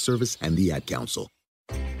Forest Service and the Ad Council.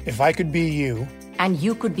 If I could be you. And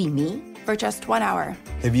you could be me for just 1 hour.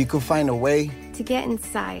 If you could find a way to get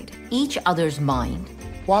inside each other's mind.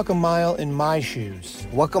 Walk a mile in my shoes.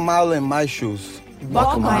 Walk a mile in my shoes.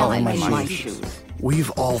 Walk a mile in my shoes.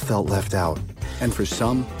 We've all felt left out. And for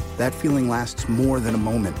some, that feeling lasts more than a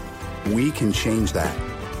moment. We can change that.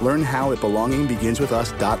 Learn how at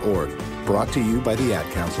belongingbeginswithus.org. Brought to you by the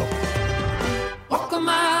Ad Council. Walk a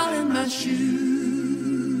mile in my shoes.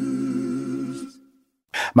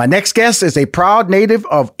 My next guest is a proud native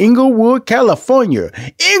of Inglewood, California.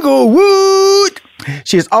 Inglewood!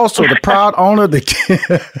 She is also the proud owner of the...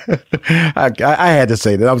 I had to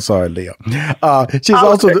say that. I'm sorry, Leah. She's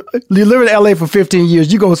you live in L.A. for 15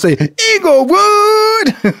 years. You're going to say, Inglewood!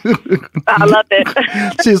 I love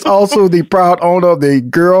it. She's also the proud owner of the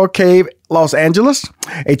Girl Cave Los Angeles,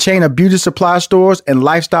 a chain of beauty supply stores and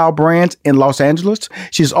lifestyle brands in Los Angeles.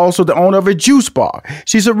 She's also the owner of a juice bar.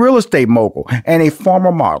 She's a real estate mogul and a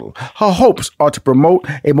former model. Her hopes are to promote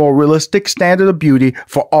a more realistic standard of beauty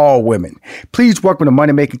for all women. Please welcome to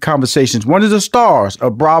Money Making Conversations, one of the stars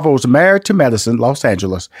of Bravo's Married to Medicine, Los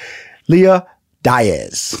Angeles, Leah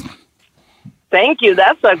Diaz. Thank you.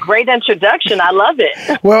 That's a great introduction. I love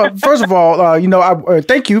it. Well, first of all, I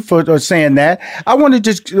thank you for saying that. I wanted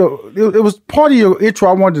to just, it was part of your intro.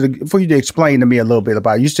 I wanted for you to explain to me a little bit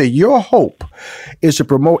about it. You said your hope is to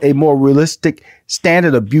promote a more realistic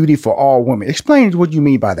standard of beauty for all women. Explain what you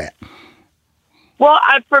mean by that. Well,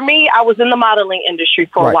 for me, I was in the modeling industry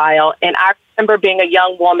for a while, and I remember being a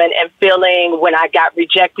young woman and feeling when I got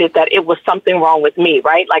rejected that it was something wrong with me,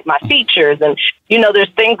 right? Like my features. And,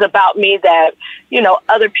 there's things about me that,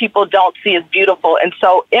 other people don't see as beautiful. And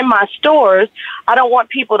so in my stores, I don't want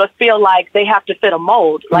people to feel like they have to fit a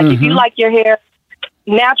mold. Like if you like your hair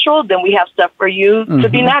natural, then we have stuff for you to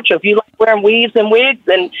be natural. If you like wearing weaves and wigs,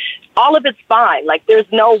 and all of it's fine. Like there's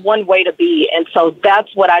no one way to be. And so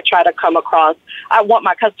that's what I try to come across. I want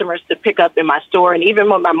my customers to pick up in my store, and even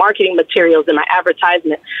with my marketing materials and my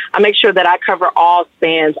advertisement, I make sure that I cover all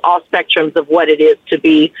spans, all spectrums of what it is to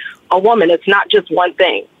be a woman. It's not just one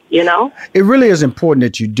thing, It really is important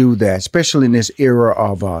that you do that, especially in this era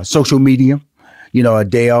of social media.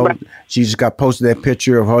 Adele, she just got posted that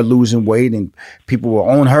picture of her losing weight, and people were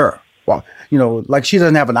on her. Well, like she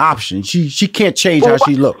doesn't have an option. She can't change how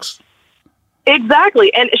she looks.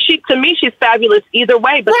 Exactly. And to me, she's fabulous either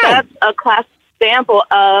way, but that's a classic example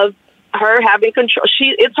of her having control.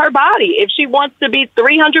 It's her body. If she wants to be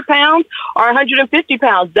 300 pounds or 150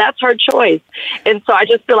 pounds, that's her choice. And so I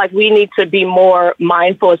just feel like we need to be more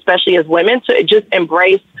mindful, especially as women, to just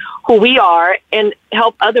embrace who we are and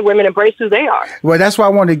help other women embrace who they are. Well, that's why I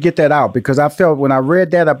wanted to get that out, because I felt when I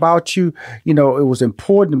read that about you, it was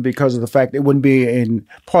important because of the fact it wouldn't be in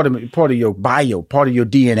part of your bio, part of your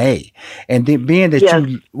DNA. And then being that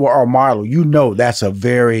you are a model, that's a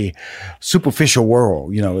very superficial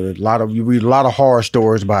world. You read a lot of horror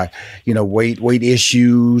stories about, weight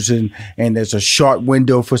issues, and there's a short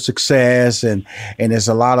window for success, and there's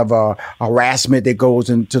a lot of harassment that goes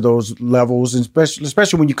into those levels, and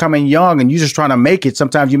especially when you come in young and you're just trying to make it.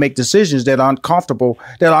 Sometimes you make decisions that are uncomfortable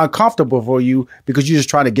for you because you're just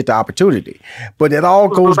trying to get the opportunity. But it all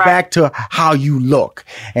goes back to how you look,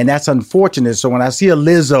 and that's unfortunate. So when I see a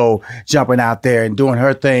Lizzo jumping out there and doing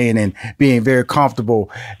her thing and being very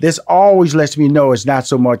comfortable, this always lets me know it's not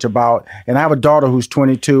so much about, and I have a daughter who's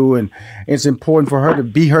 22, and it's important for her to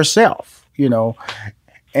be herself,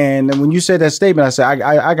 And when you said that statement, I said,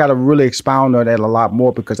 I got to really expound on that a lot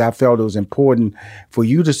more, because I felt it was important for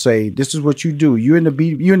you to say, this is what you do. You're in the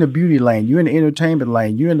beauty lane. You're in the entertainment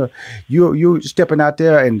lane. You're stepping out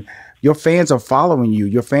there, and your fans are following you.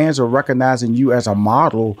 Your fans are recognizing you as a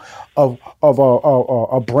model of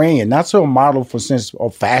a brand, not so a model for sense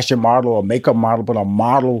of fashion model or makeup model, but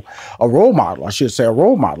a role model. I should say a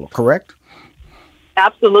role model, correct?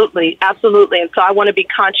 Absolutely. Absolutely. And so I want to be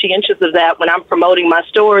conscientious of that when I'm promoting my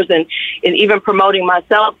stores and even promoting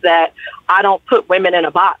myself, that I don't put women in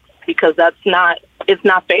a box, because it's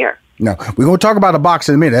not fair. No, we're going to talk about a box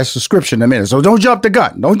in a minute. That's subscription in a minute. So don't jump the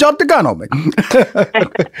gun. Don't jump the gun on me.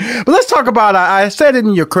 But let's talk about, I said it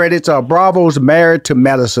in your credits, Bravo's Married to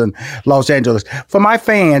Medicine, Los Angeles. For my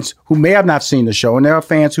fans who may have not seen the show, and there are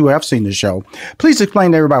fans who have seen the show, please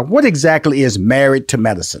explain to everybody, what exactly is Married to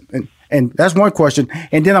Medicine? And that's one question.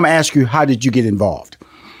 And then I'm going to ask you, how did you get involved?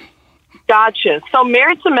 Gotcha. So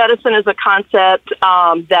Married to Medicine is a concept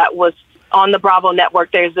that was on the Bravo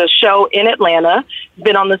network. There's a show in Atlanta,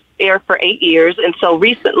 been on the air for 8 years. And so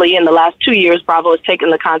recently, in the last 2 years, Bravo has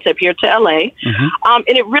taken the concept here to LA. And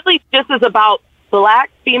it really just is about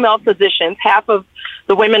Black female physicians. Half of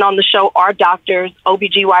the women on the show are doctors,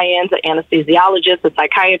 OBGYNs, an anesthesiologist, a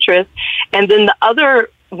psychiatrist. And then the other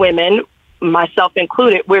women, myself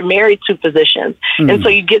included, we're married to physicians. And so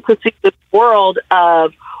you get to see this world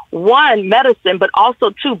of, one, medicine, but also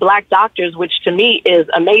two, Black doctors, which to me is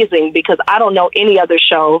amazing, because I don't know any other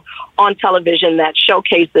show on television that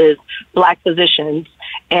showcases Black physicians,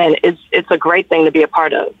 and it's a great thing to be a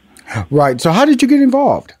part of. Right. So how did you get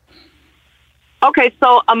involved? Okay,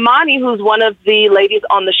 so Amani, who's one of the ladies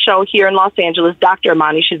on the show here in Los Angeles, Dr.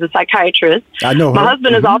 Amani, she's a psychiatrist. I know her. My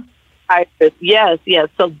husband is also Yes.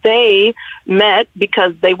 So they met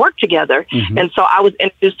because they worked together. Mm-hmm. And so I was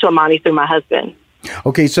introduced to Amani through my husband.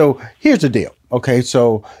 Okay, so here's the deal. Okay,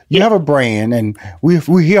 so you have a brand, and we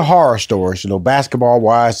hear horror stories,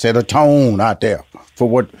 basketball-wise, set a tone out there for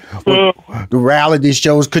what the reality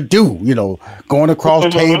shows could do, going across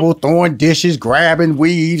table, throwing dishes, grabbing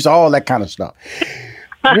weaves, all that kind of stuff.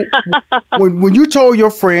 when you told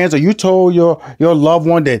your friends or you told your loved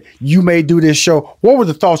one that you may do this show, what were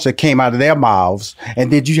the thoughts that came out of their mouths?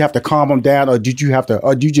 And did you have to calm them down, or did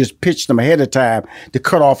you just pitch them ahead of time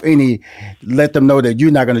to let them know that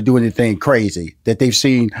you're not going to do anything crazy that they've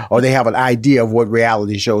seen, or they have an idea of what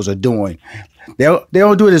reality shows are doing? They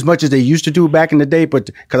don't do it as much as they used to do back in the day, but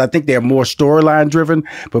because I think they're more storyline driven.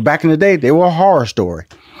 But back in the day, they were a horror story.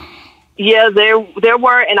 Yeah, there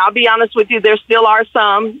were, and I'll be honest with you, there still are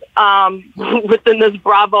some within this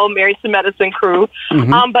Bravo Married to Medicine crew.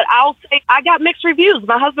 Mm-hmm. But I'll say I got mixed reviews.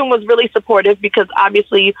 My husband was really supportive because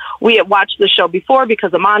obviously we had watched the show before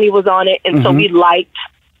because Amani was on it, and so we liked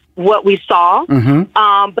what we saw. But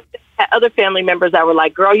there were other family members that were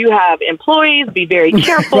like, "Girl, you have employees. Be very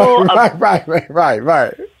careful."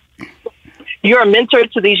 Right. You're a mentor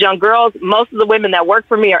to these young girls. Most of the women that work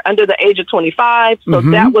for me are under the age of 25. So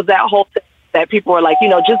that was that whole thing that people were like,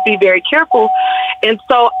 just be very careful. And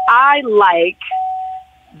so I like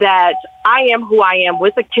that I am who I am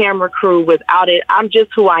with a camera crew. Without it, I'm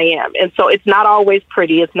just who I am. And so it's not always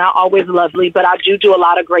pretty. It's not always lovely, but I do a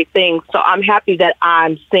lot of great things. So I'm happy that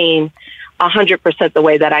I'm seen 100% the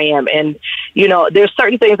way that I am. And, there's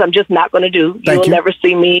certain things I'm just not going to do. You will never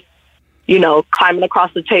see me climbing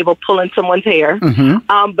across the table, pulling someone's hair.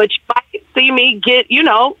 But you might see me get,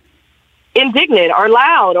 indignant or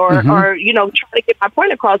loud or try to get my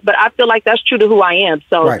point across. But I feel like that's true to who I am.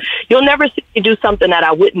 So you'll never see me do something that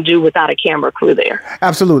I wouldn't do without a camera crew there.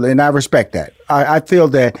 Absolutely. And I respect that. I feel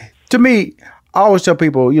that, to me, I always tell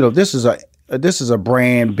people, this is a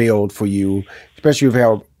brand build for you, especially if you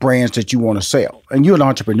have brands that you want to sell. And you're an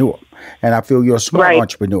entrepreneur. And I feel you're a smart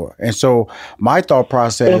entrepreneur. And so my thought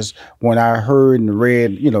process when I heard and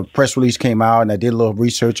read, press release came out and I did a little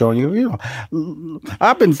research on you,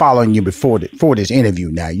 I've been following you before this interview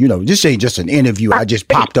now. This ain't just an interview I just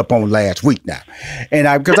popped up on last week now.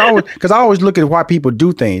 And because I always look at why people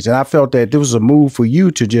do things. And I felt that there was a move for you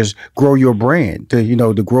to just grow your brand,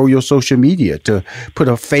 to grow your social media, to put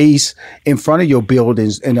a face in front of your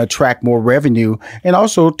buildings and attract more revenue, and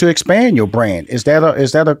also to expand your brand. Is that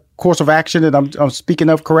a course of action that I'm speaking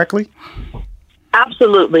of correctly?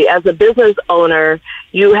 Absolutely. As a business owner,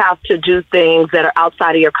 you have to do things that are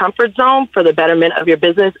outside of your comfort zone for the betterment of your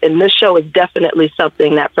business. And this show is definitely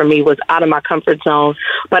something that for me was out of my comfort zone.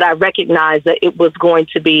 But I recognized that it was going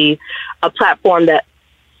to be a platform that,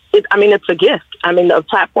 it's a gift. A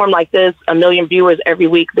platform like this, 1 million viewers every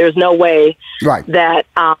week, there's no way that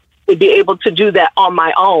would be able to do that on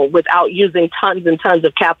my own without using tons and tons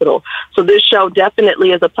of capital. So this show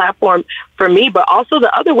definitely is a platform for me, but also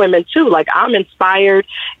the other women too. Like, I'm inspired,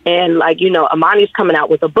 and Amani's coming out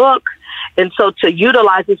with a book. And so to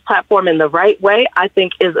utilize this platform in the right way, I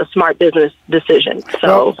think is a smart business decision.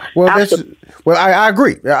 So, I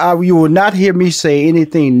agree. You will not hear me say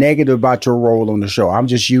anything negative about your role on the show. I'm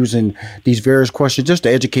just using these various questions just to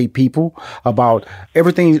educate people about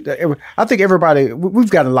everything. I think we've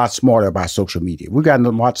gotten a lot smarter about social media. We've gotten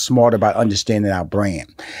a lot smarter about understanding our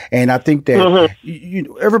brand. And I think that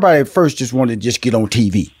everybody at first just wanted to just get on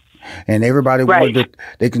TV. And everybody wanted that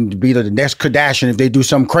they can be the next Kardashian if they do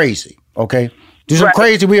something crazy. Okay, do something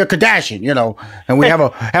crazy, we are Kardashian, and we have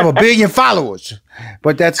a billion followers.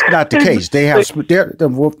 But that's not the case. They have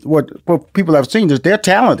what people have seen is they're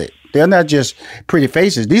talented. They're not just pretty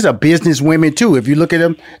faces. These are business women too. If you look at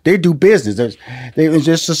them, they do business. It's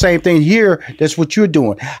just the same thing here. That's what you're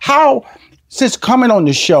doing. Since coming on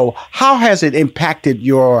the show, how has it impacted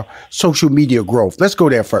your social media growth? Let's go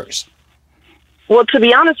there first. Well, to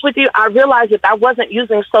be honest with you, I realized that I wasn't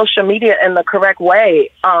using social media in the correct way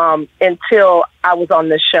until I was on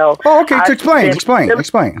this show. Oh, okay.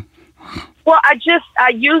 Explain. Well, I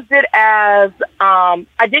used it as,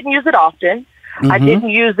 I didn't use it often. I didn't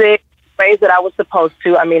use it in ways that I was supposed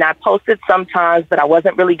to. I posted sometimes, but I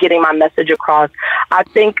wasn't really getting my message across. I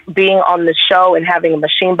think being on the show and having a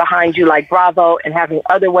machine behind you like Bravo, and having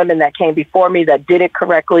other women that came before me that did it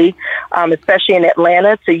correctly, especially in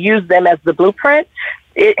Atlanta, to use them as the blueprint,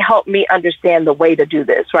 it helped me understand the way to do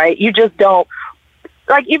this, right? You just don't,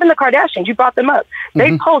 like even the Kardashians, you brought them up.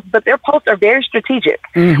 They post, but their posts are very strategic.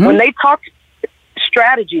 When they talk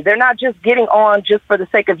strategy, they're not just getting on just for the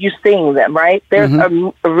sake of you seeing them, right? There's a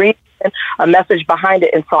reason, a message behind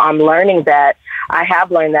it. And so I'm learning that I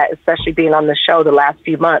have learned that, especially being on the show the last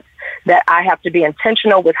few months, that I have to be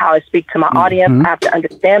intentional with how I speak to my audience. I have to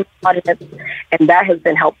understand my audience, and that has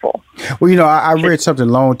been helpful. Well, I read something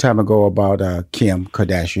a long time ago about Kim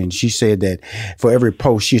Kardashian. She said that for every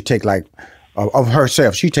post she'd take of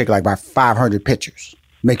herself, she'd take about 500 pictures,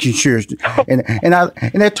 making sure. And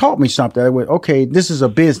that taught me something. I went, okay, this is a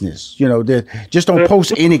business. Just don't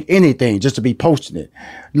post anything just to be posting it.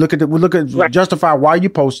 Look at justify why you're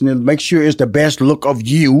posting it. Make sure it's the best look of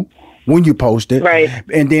you when you post it. Right.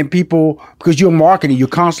 And then people, because you're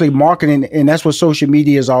constantly marketing, and that's what social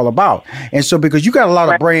media is all about. And so because you got a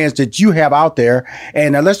lot of brands that you have out there,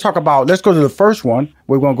 and let's go to the first one.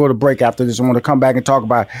 We're going to go to break after this. I want to come back and talk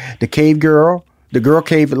about the Cave Girl, the Girl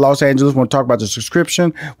Cave in Los Angeles. We want to talk about the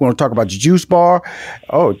subscription. We want to talk about the juice bar.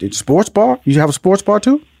 Oh, the sports bar? You have a sports bar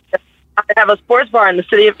too? I have a sports bar in the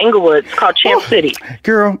city of Inglewood. It's called Champ City.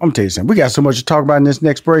 Girl, I'm going to tell you something. We got so much to talk about in this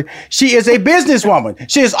next break. She is a businesswoman.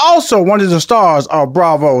 She is also one of the stars of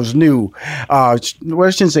Bravo's new, I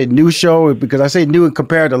shouldn't say new show, because I say new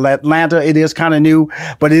compared to Atlanta. It is kind of new,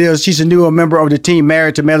 but she's a new member of the team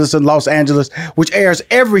Married to Medicine Los Angeles, which airs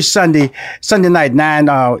every Sunday night,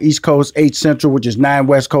 9 East Coast, 8 Central, which is 9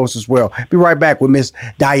 West Coast as well. Be right back with Miss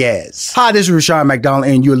Diaz. Hi, this is Rushion McDonald,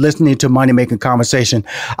 and you're listening to Money Making Conversation.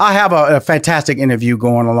 I have a fantastic interview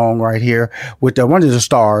going along right here with one of the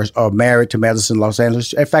stars of Married to Medicine Los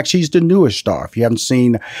Angeles. In fact, she's the newest star. If you haven't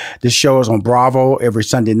seen this show, is on Bravo every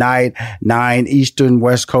Sunday night, 9 Eastern,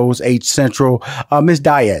 West Coast, 8 Central. Miss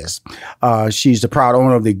Diaz, she's the proud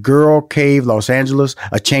owner of the Girl Cave Los Angeles,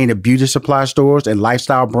 a chain of beauty supply stores and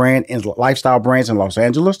lifestyle brands in Los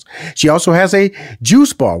Angeles. She also has a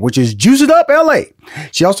juice bar, which is Juice It Up LA.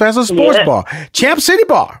 She also has a sports bar, Champ City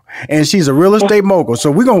Bar, and she's a real estate mogul.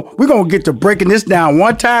 So we're gonna get to breaking this down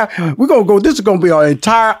one time. This is gonna be our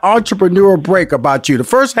entire entrepreneur break about you. The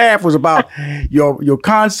first half was about your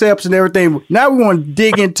concepts and everything. Now we want to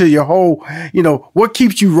dig into your whole, what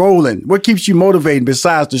keeps you rolling, what keeps you motivated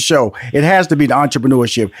besides the show. It has to be the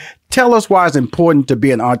entrepreneurship. Tell us why it's important to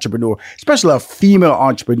be an entrepreneur, especially a female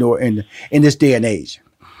entrepreneur in this day and age.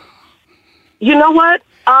 You know what?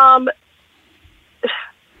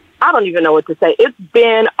 I don't even know what to say. It's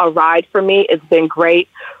been a ride for me. It's been great.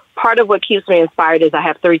 Part of what keeps me inspired is I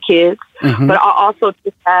have 3 kids, but I also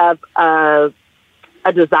just have a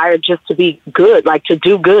desire just to be good, like to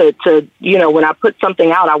do good, to, when I put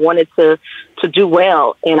something out, I wanted to do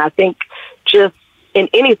well. And I think just in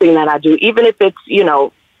anything that I do, even if it's,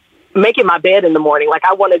 making my bed in the morning, like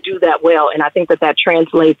I want to do that well. And I think that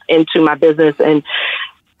translates into my business. And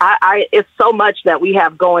it's so much that we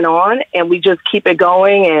have going on, and we just keep it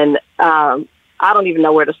going. And I don't even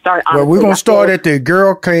know where to start. Honestly. Well, we're gonna start at the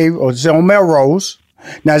Girl Cave on Melrose.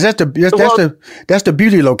 Now, that's the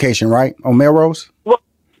beauty location, right? On Melrose. Well,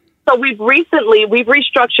 so we've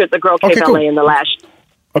restructured the Girl Cave LA in the last year,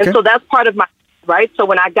 and so that's part of my right. So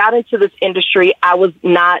when I got into this industry, I was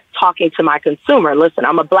not talking to my consumer. Listen,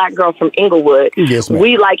 I'm a Black girl from Inglewood. Yes, ma'am.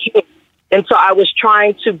 We like him. And so I was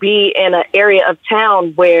trying to be in an area of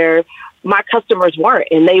town where my customers weren't,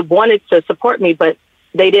 and they wanted to support me, but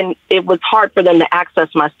they didn't. It was hard for them to access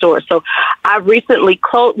my store. So I recently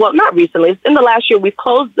closed. Well, not recently. In the last year, we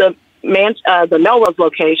closed the Melrose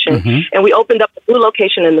location, and we opened up a new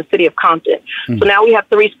location in the city of Compton. So now we have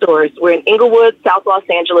 3 stores. We're in Inglewood, South Los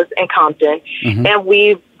Angeles, and Compton, and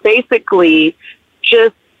we've basically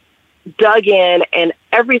just dug in, and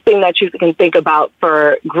everything that you can think about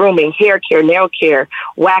for grooming, hair care, nail care,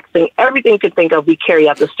 waxing, everything you can think of, we carry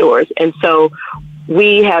out the stores. And so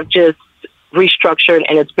we have just restructured,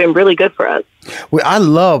 and it's been really good for us. Well, I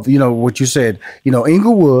love, what you said,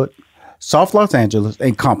 Inglewood, South Los Angeles,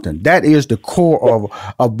 and Compton. That is the core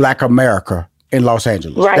of Black America in Los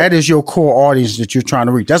Angeles. Right. That is your core audience that you're trying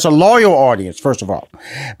to reach. That's a loyal audience, first of all.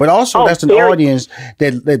 But also that's an audience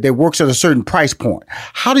that works at a certain price point.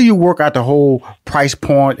 How do you work out the whole price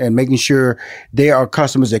point and making sure there are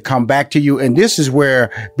customers that come back to you? And this is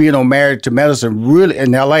where being on Married to Medicine really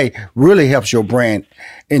in LA really helps your brand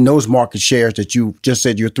in those market shares that you just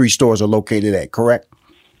said your 3 stores are located at, correct?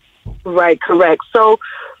 Right, correct. So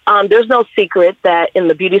there's no secret that in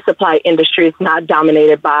the beauty supply industry, it's not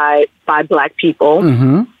dominated by Black people.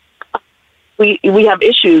 We have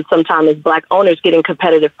issues sometimes as Black owners getting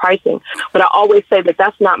competitive pricing. But I always say that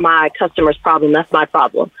that's not my customer's problem. That's my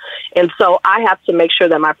problem. And so I have to make sure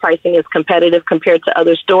that my pricing is competitive compared to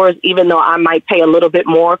other stores, even though I might pay a little bit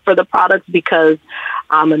more for the products because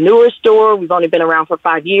I'm a newer store. We've only been around for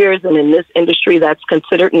 5 years. And in this industry, that's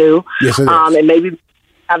considered new. Yes, it is. And maybe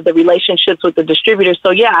have the relationships with the distributors.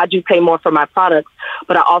 So yeah, I do pay more for my products,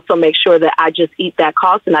 but I also make sure that I just eat that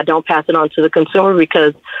cost and I don't pass it on to the consumer,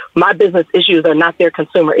 because my business issues are not their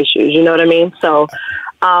consumer issues. You know what I mean? So,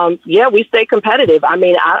 we stay competitive. I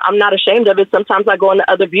mean, I'm not ashamed of it. Sometimes I go into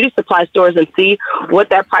other beauty supply stores and see what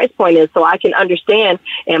that price point is so I can understand,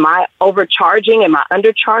 am I overcharging? Am I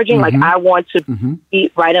undercharging? Like, I want to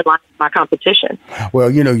be right in line with my competition.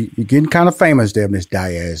 Well, you're getting kind of famous there, Miss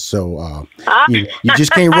Diaz. So you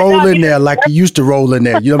just can't roll in there like you used to roll in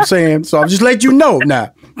there. You know what I'm saying? So I'll just let you know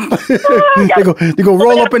now. They go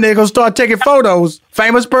roll up in there, go start taking photos.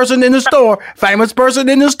 Famous person in the store. Famous person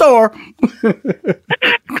in the store.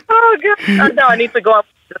 Oh, God. No, I need to go up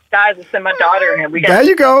to the skies and send my daughter in. There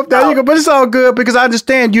you go. But it's all good, because I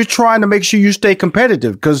understand you're trying to make sure you stay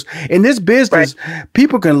competitive, because in this business,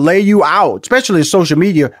 people can lay you out, especially in social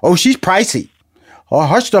media. Oh, she's pricey. Oh,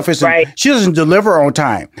 her stuff isn't, she doesn't deliver on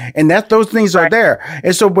time. And those things are there.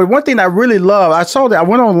 And so, but one thing I really love, I saw that, I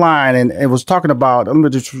went online and it was talking about, it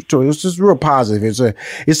was just real positive.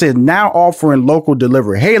 It said, now offering local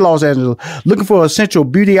delivery. Hey, Los Angeles, looking for essential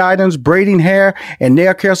beauty items, braiding hair, and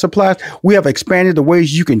nail care supplies? We have expanded the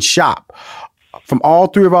ways you can shop from all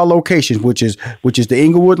three of our locations, which is the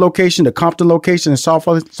Inglewood location, the Compton location, and South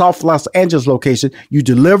Los Angeles location. You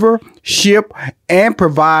deliver, ship, and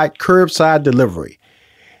provide curbside delivery.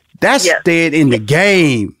 That's staying in the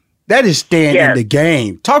game. That is staying in the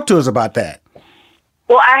game. Talk to us about that.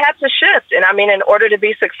 Well, I had to shift. And I mean, in order to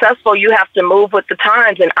be successful, you have to move with the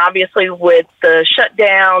times. And obviously with the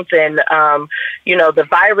shutdowns and, the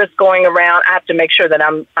virus going around, I have to make sure that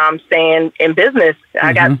I'm staying in business.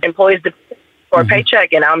 I got employees for a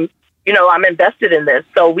paycheck, and I'm invested in this.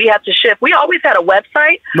 So we have to shift. We always had a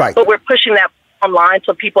website, but we're pushing that online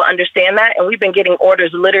so people understand that. And we've been getting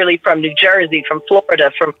orders literally from New Jersey, from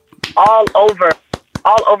Florida, from all over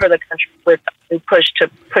the country with push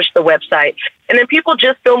the website. And then people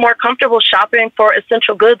just feel more comfortable shopping for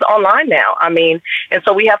essential goods online now. I mean, and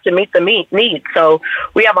so we have to meet the needs. So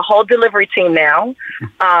we have a whole delivery team now.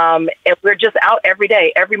 And we're just out every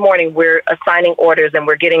day. Every morning we're assigning orders and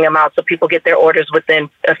we're getting them out so people get their orders within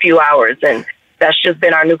a few hours. And that's just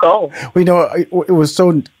been our new goal. Well, it was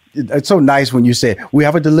it's so nice when you said we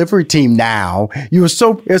have a delivery team now. You were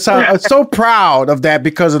so proud of that,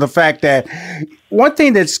 because of the fact that one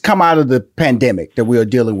thing that's come out of the pandemic that we are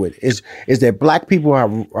dealing with is that Black people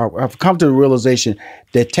have come to the realization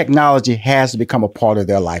that technology has to become a part of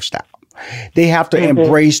their lifestyle. They have to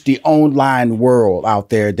embrace the online world out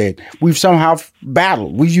there that we've somehow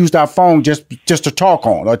battled. We've used our phone just to talk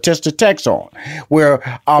on or just to text on, where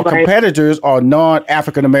our competitors are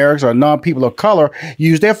non-African Americans or non-people of color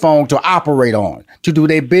use their phone to operate on, to do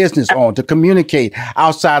their business on, to communicate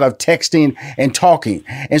outside of texting and talking.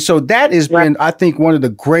 And so that has been, I think, one of the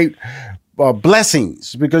great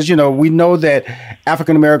blessings, because, we know that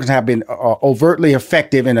African Americans have been overtly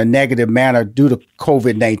effective in a negative manner due to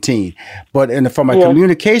COVID-19. But from a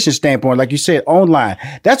communication standpoint, like you said, online,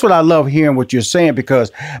 that's what I love hearing what you're saying,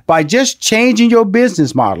 because by just changing your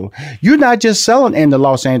business model, you're not just selling in the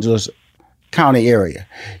Los Angeles County area.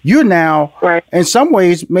 You're now, in some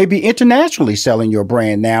ways, maybe internationally selling your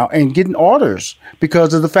brand now and getting orders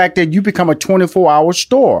because of the fact that you become a 24-hour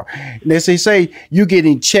store. And as they say, you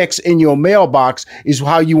getting checks in your mailbox is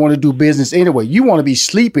how you want to do business anyway. You want to be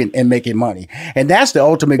sleeping and making money. And that's the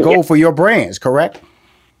ultimate goal for your brands, correct?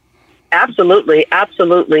 Absolutely.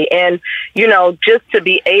 Absolutely. And, just to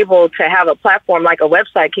be able to have a platform like a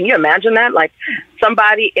website, can you imagine that? Like,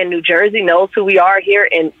 somebody in New Jersey knows who we are here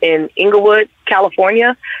in Inglewood,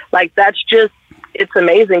 California. Like, that's just, it's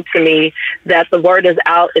amazing to me that the word is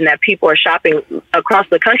out and that people are shopping across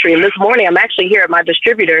the country. And this morning, I'm actually here at my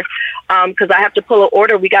distributor because I have to pull an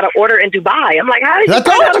order. We got an order in Dubai. I'm like, how did you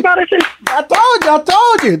find out about us? I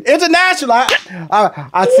told you. International.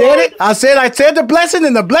 I said it. I said the blessing,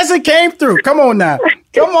 and the blessing came through. Come on now.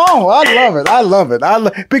 Come on. I love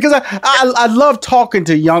it. Because I love talking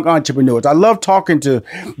to young entrepreneurs. I love talking to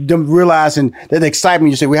them, realizing that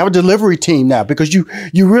excitement. You say, we have a delivery team now, because you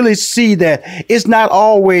really see that it's not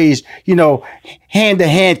always,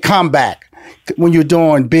 hand-to-hand combat when you're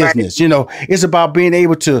doing business. It's about being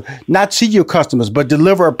able to not see your customers, but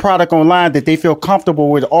deliver a product online that they feel comfortable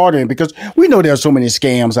with ordering, because we know there are so many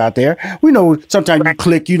scams out there. We know sometimes you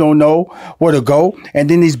click, you don't know where to go. And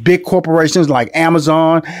then these big corporations like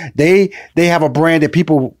Amazon, they have a brand that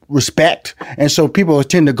people respect. And so people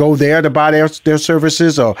tend to go there to buy their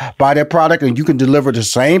services or buy their product, and you can deliver the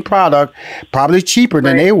same product, probably cheaper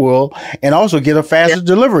than they will, and also get a faster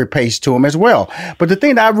delivery pace to them as well. But the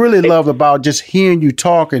thing that I really love about just hearing you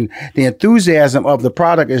talk and the enthusiasm of the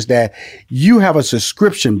product is that you have a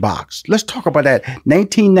subscription box. Let's talk about that.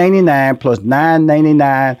 $19.99 plus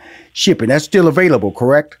 $9.99 shipping. That's still available,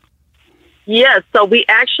 correct? Yes, so we've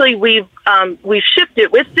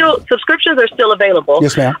shifted. Subscriptions are still available.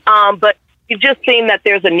 Yes, ma'am. But we've just seen that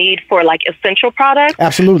there's a need for like essential products.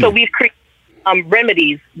 Absolutely. So we've created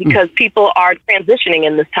remedies because people are transitioning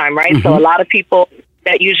in this time, right? So a lot of people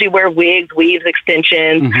that usually wear wigs, weaves,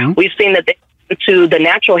 extensions, we've seen that they to the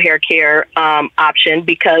natural hair care option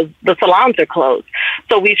because the salons are closed.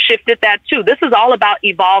 So we've shifted that too. This is all about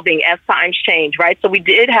evolving as times change, right? So we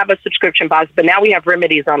did have a subscription box, but now we have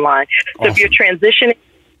remedies online. So if you're transitioning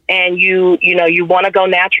and you want to go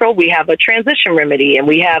natural, we have a transition remedy and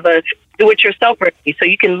we have a do-it-yourself remedy. So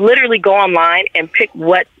you can literally go online and pick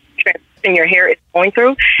what transition your hair is going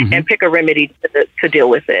through and pick a remedy to deal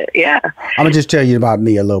with it. Yeah. I'm going to just tell you about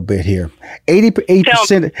me a little bit here.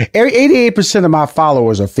 88% of my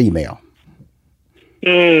followers are female.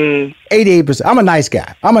 88%. I'm a nice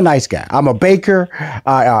guy. I'm a baker.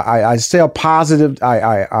 I sell positive.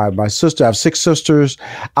 My sister, I have 6 sisters.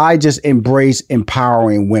 I just embrace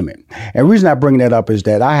empowering women. And the reason I bring that up is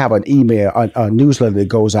that I have an email, a newsletter that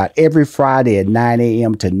goes out every Friday at 9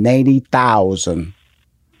 a.m. to 90,000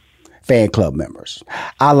 fan club members.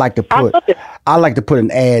 I like to put an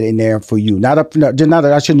ad in there for you. Not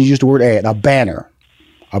I shouldn't use the word ad. A banner.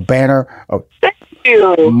 Thank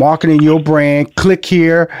you. Marketing your brand. Click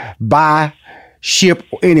here. Buy. Ship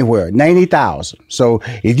anywhere. 90,000. So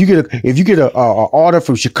if you get a order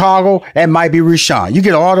from Chicago, that might be Rashawn. You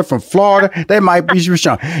get an order from Florida, that might be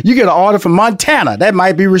Rashawn. You get an order from Montana, that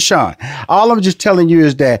might be Rashawn. All I'm just telling you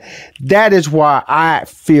is that is why I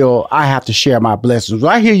feel I have to share my blessings.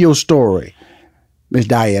 When I hear your story, Ms.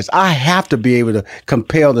 Diaz, I have to be able to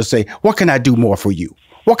compel to say, what can I do more for you?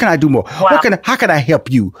 What can I do more? Wow. How can I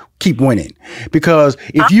help you keep winning? Because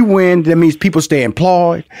if you win, that means people stay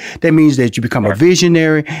employed. That means that you become a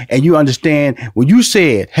visionary and you understand when you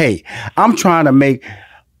said, hey, I'm trying to make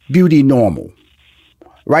beauty normal.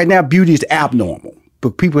 Right now, beauty is abnormal.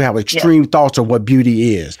 But people have extreme thoughts of what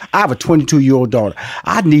beauty is. I have a 22-year-old daughter.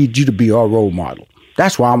 I need you to be our role model.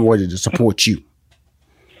 That's why I'm ready to support you.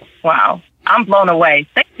 Wow. I'm blown away.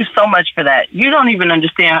 Thank you so much for that. You don't even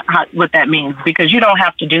understand what that means because you don't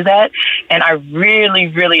have to do that. And I really,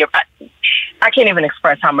 really, I can't even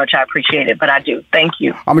express how much I appreciate it, but I do. Thank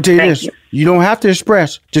you. I'm going to tell you this. You don't have to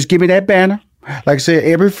express. Just give me that banner. Like I said,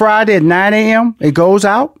 every Friday at 9 a.m. it goes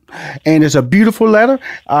out, and it's a beautiful letter.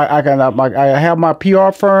 I have my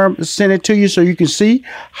PR firm send it to you so you can see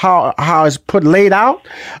how it's laid out.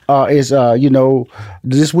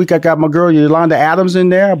 This week I got my girl Yolanda Adams in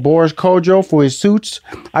there, Boris Kojo for his suits.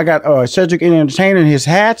 I got Cedric Entertainer in his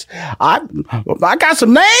hats. I got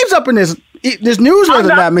some names up in this newsletter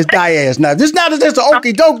now, Miss Diaz. Now this not just an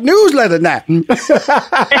okie doke newsletter now.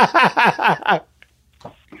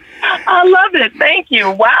 I love it. Thank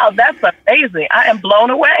you. Wow, that's amazing. I am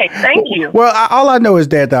blown away. Thank you. Well, all I know is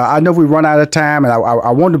that I know we run out of time, and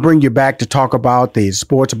I wanted to bring you back to talk about the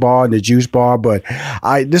sports bar and the juice bar, but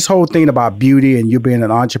this whole thing about beauty and you being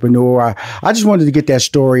an entrepreneur, I just wanted to get that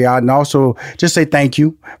story out and also just say thank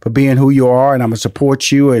you for being who you are, and I'm going to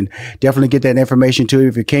support you and definitely get that information to you.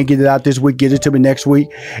 If you can't get it out this week, get it to me next week,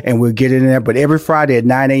 and we'll get it in there. But every Friday at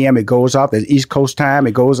 9 a.m. it goes out. That's East Coast time.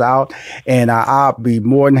 It goes out, and I'll be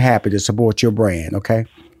more than happy to support your brand, okay?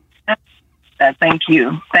 Thank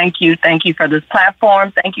you for this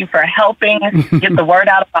platform. Thank you for helping get the word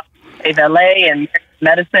out about LA and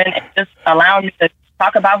medicine and just allowing me to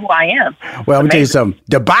talk about who I am. Well, I'm going to tell you something.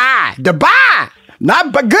 Dubai,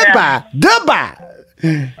 not goodbye, Dubai.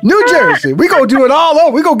 New Jersey. We gonna do it all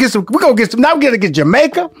over. We gonna get some. Now we gotta get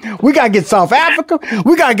Jamaica. We gotta get South Africa.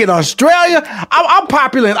 We gotta get Australia. I'm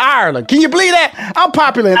popular in Ireland. Can you believe that? I'm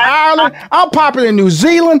popular in Ireland. I'm popular in New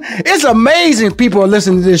Zealand. It's amazing. People are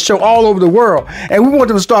listening to this show all over the world, and we want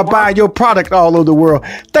them to start buying your product all over the world.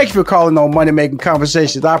 Thank you for calling on Money Making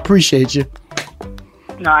Conversations. I appreciate you.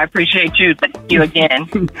 No, I appreciate you. Thank you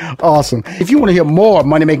again. Awesome. If you want to hear more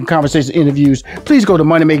Money Making Conversations interviews, please go to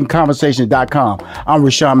moneymakingconversations.com. I'm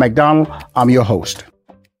Rashawn McDonald. I'm your host.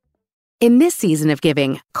 In this season of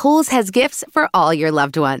giving, Kohl's has gifts for all your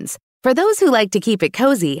loved ones. For those who like to keep it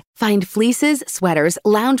cozy, find fleeces, sweaters,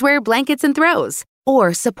 loungewear, blankets, and throws.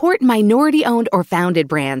 Or support minority-owned or founded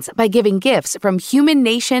brands by giving gifts from Human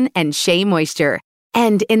Nation and Shea Moisture.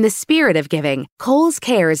 And in the spirit of giving, Kohl's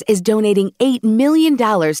Cares is donating $8 million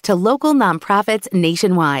to local nonprofits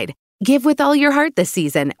nationwide. Give with all your heart this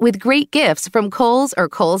season with great gifts from Kohl's or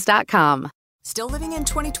Kohls.com. Still living in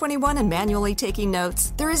 2021 and manually taking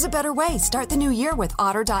notes? There is a better way. Start the new year with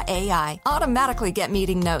Otter.ai. Automatically get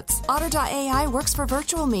meeting notes. Otter.ai works for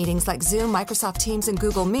virtual meetings like Zoom, Microsoft Teams, and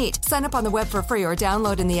Google Meet. Sign up on the web for free or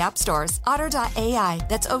download in the app stores. Otter.ai.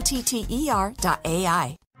 That's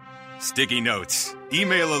OTTER.ai. Sticky notes,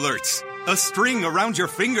 email alerts, a string around your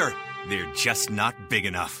finger. They're just not big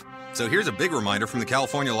enough. So here's a big reminder from the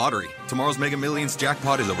California Lottery. Tomorrow's Mega Millions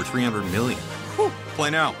jackpot is over $300 million. Whew. Play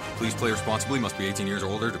now. Please play responsibly. Must be 18 years or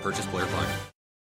older to purchase player client.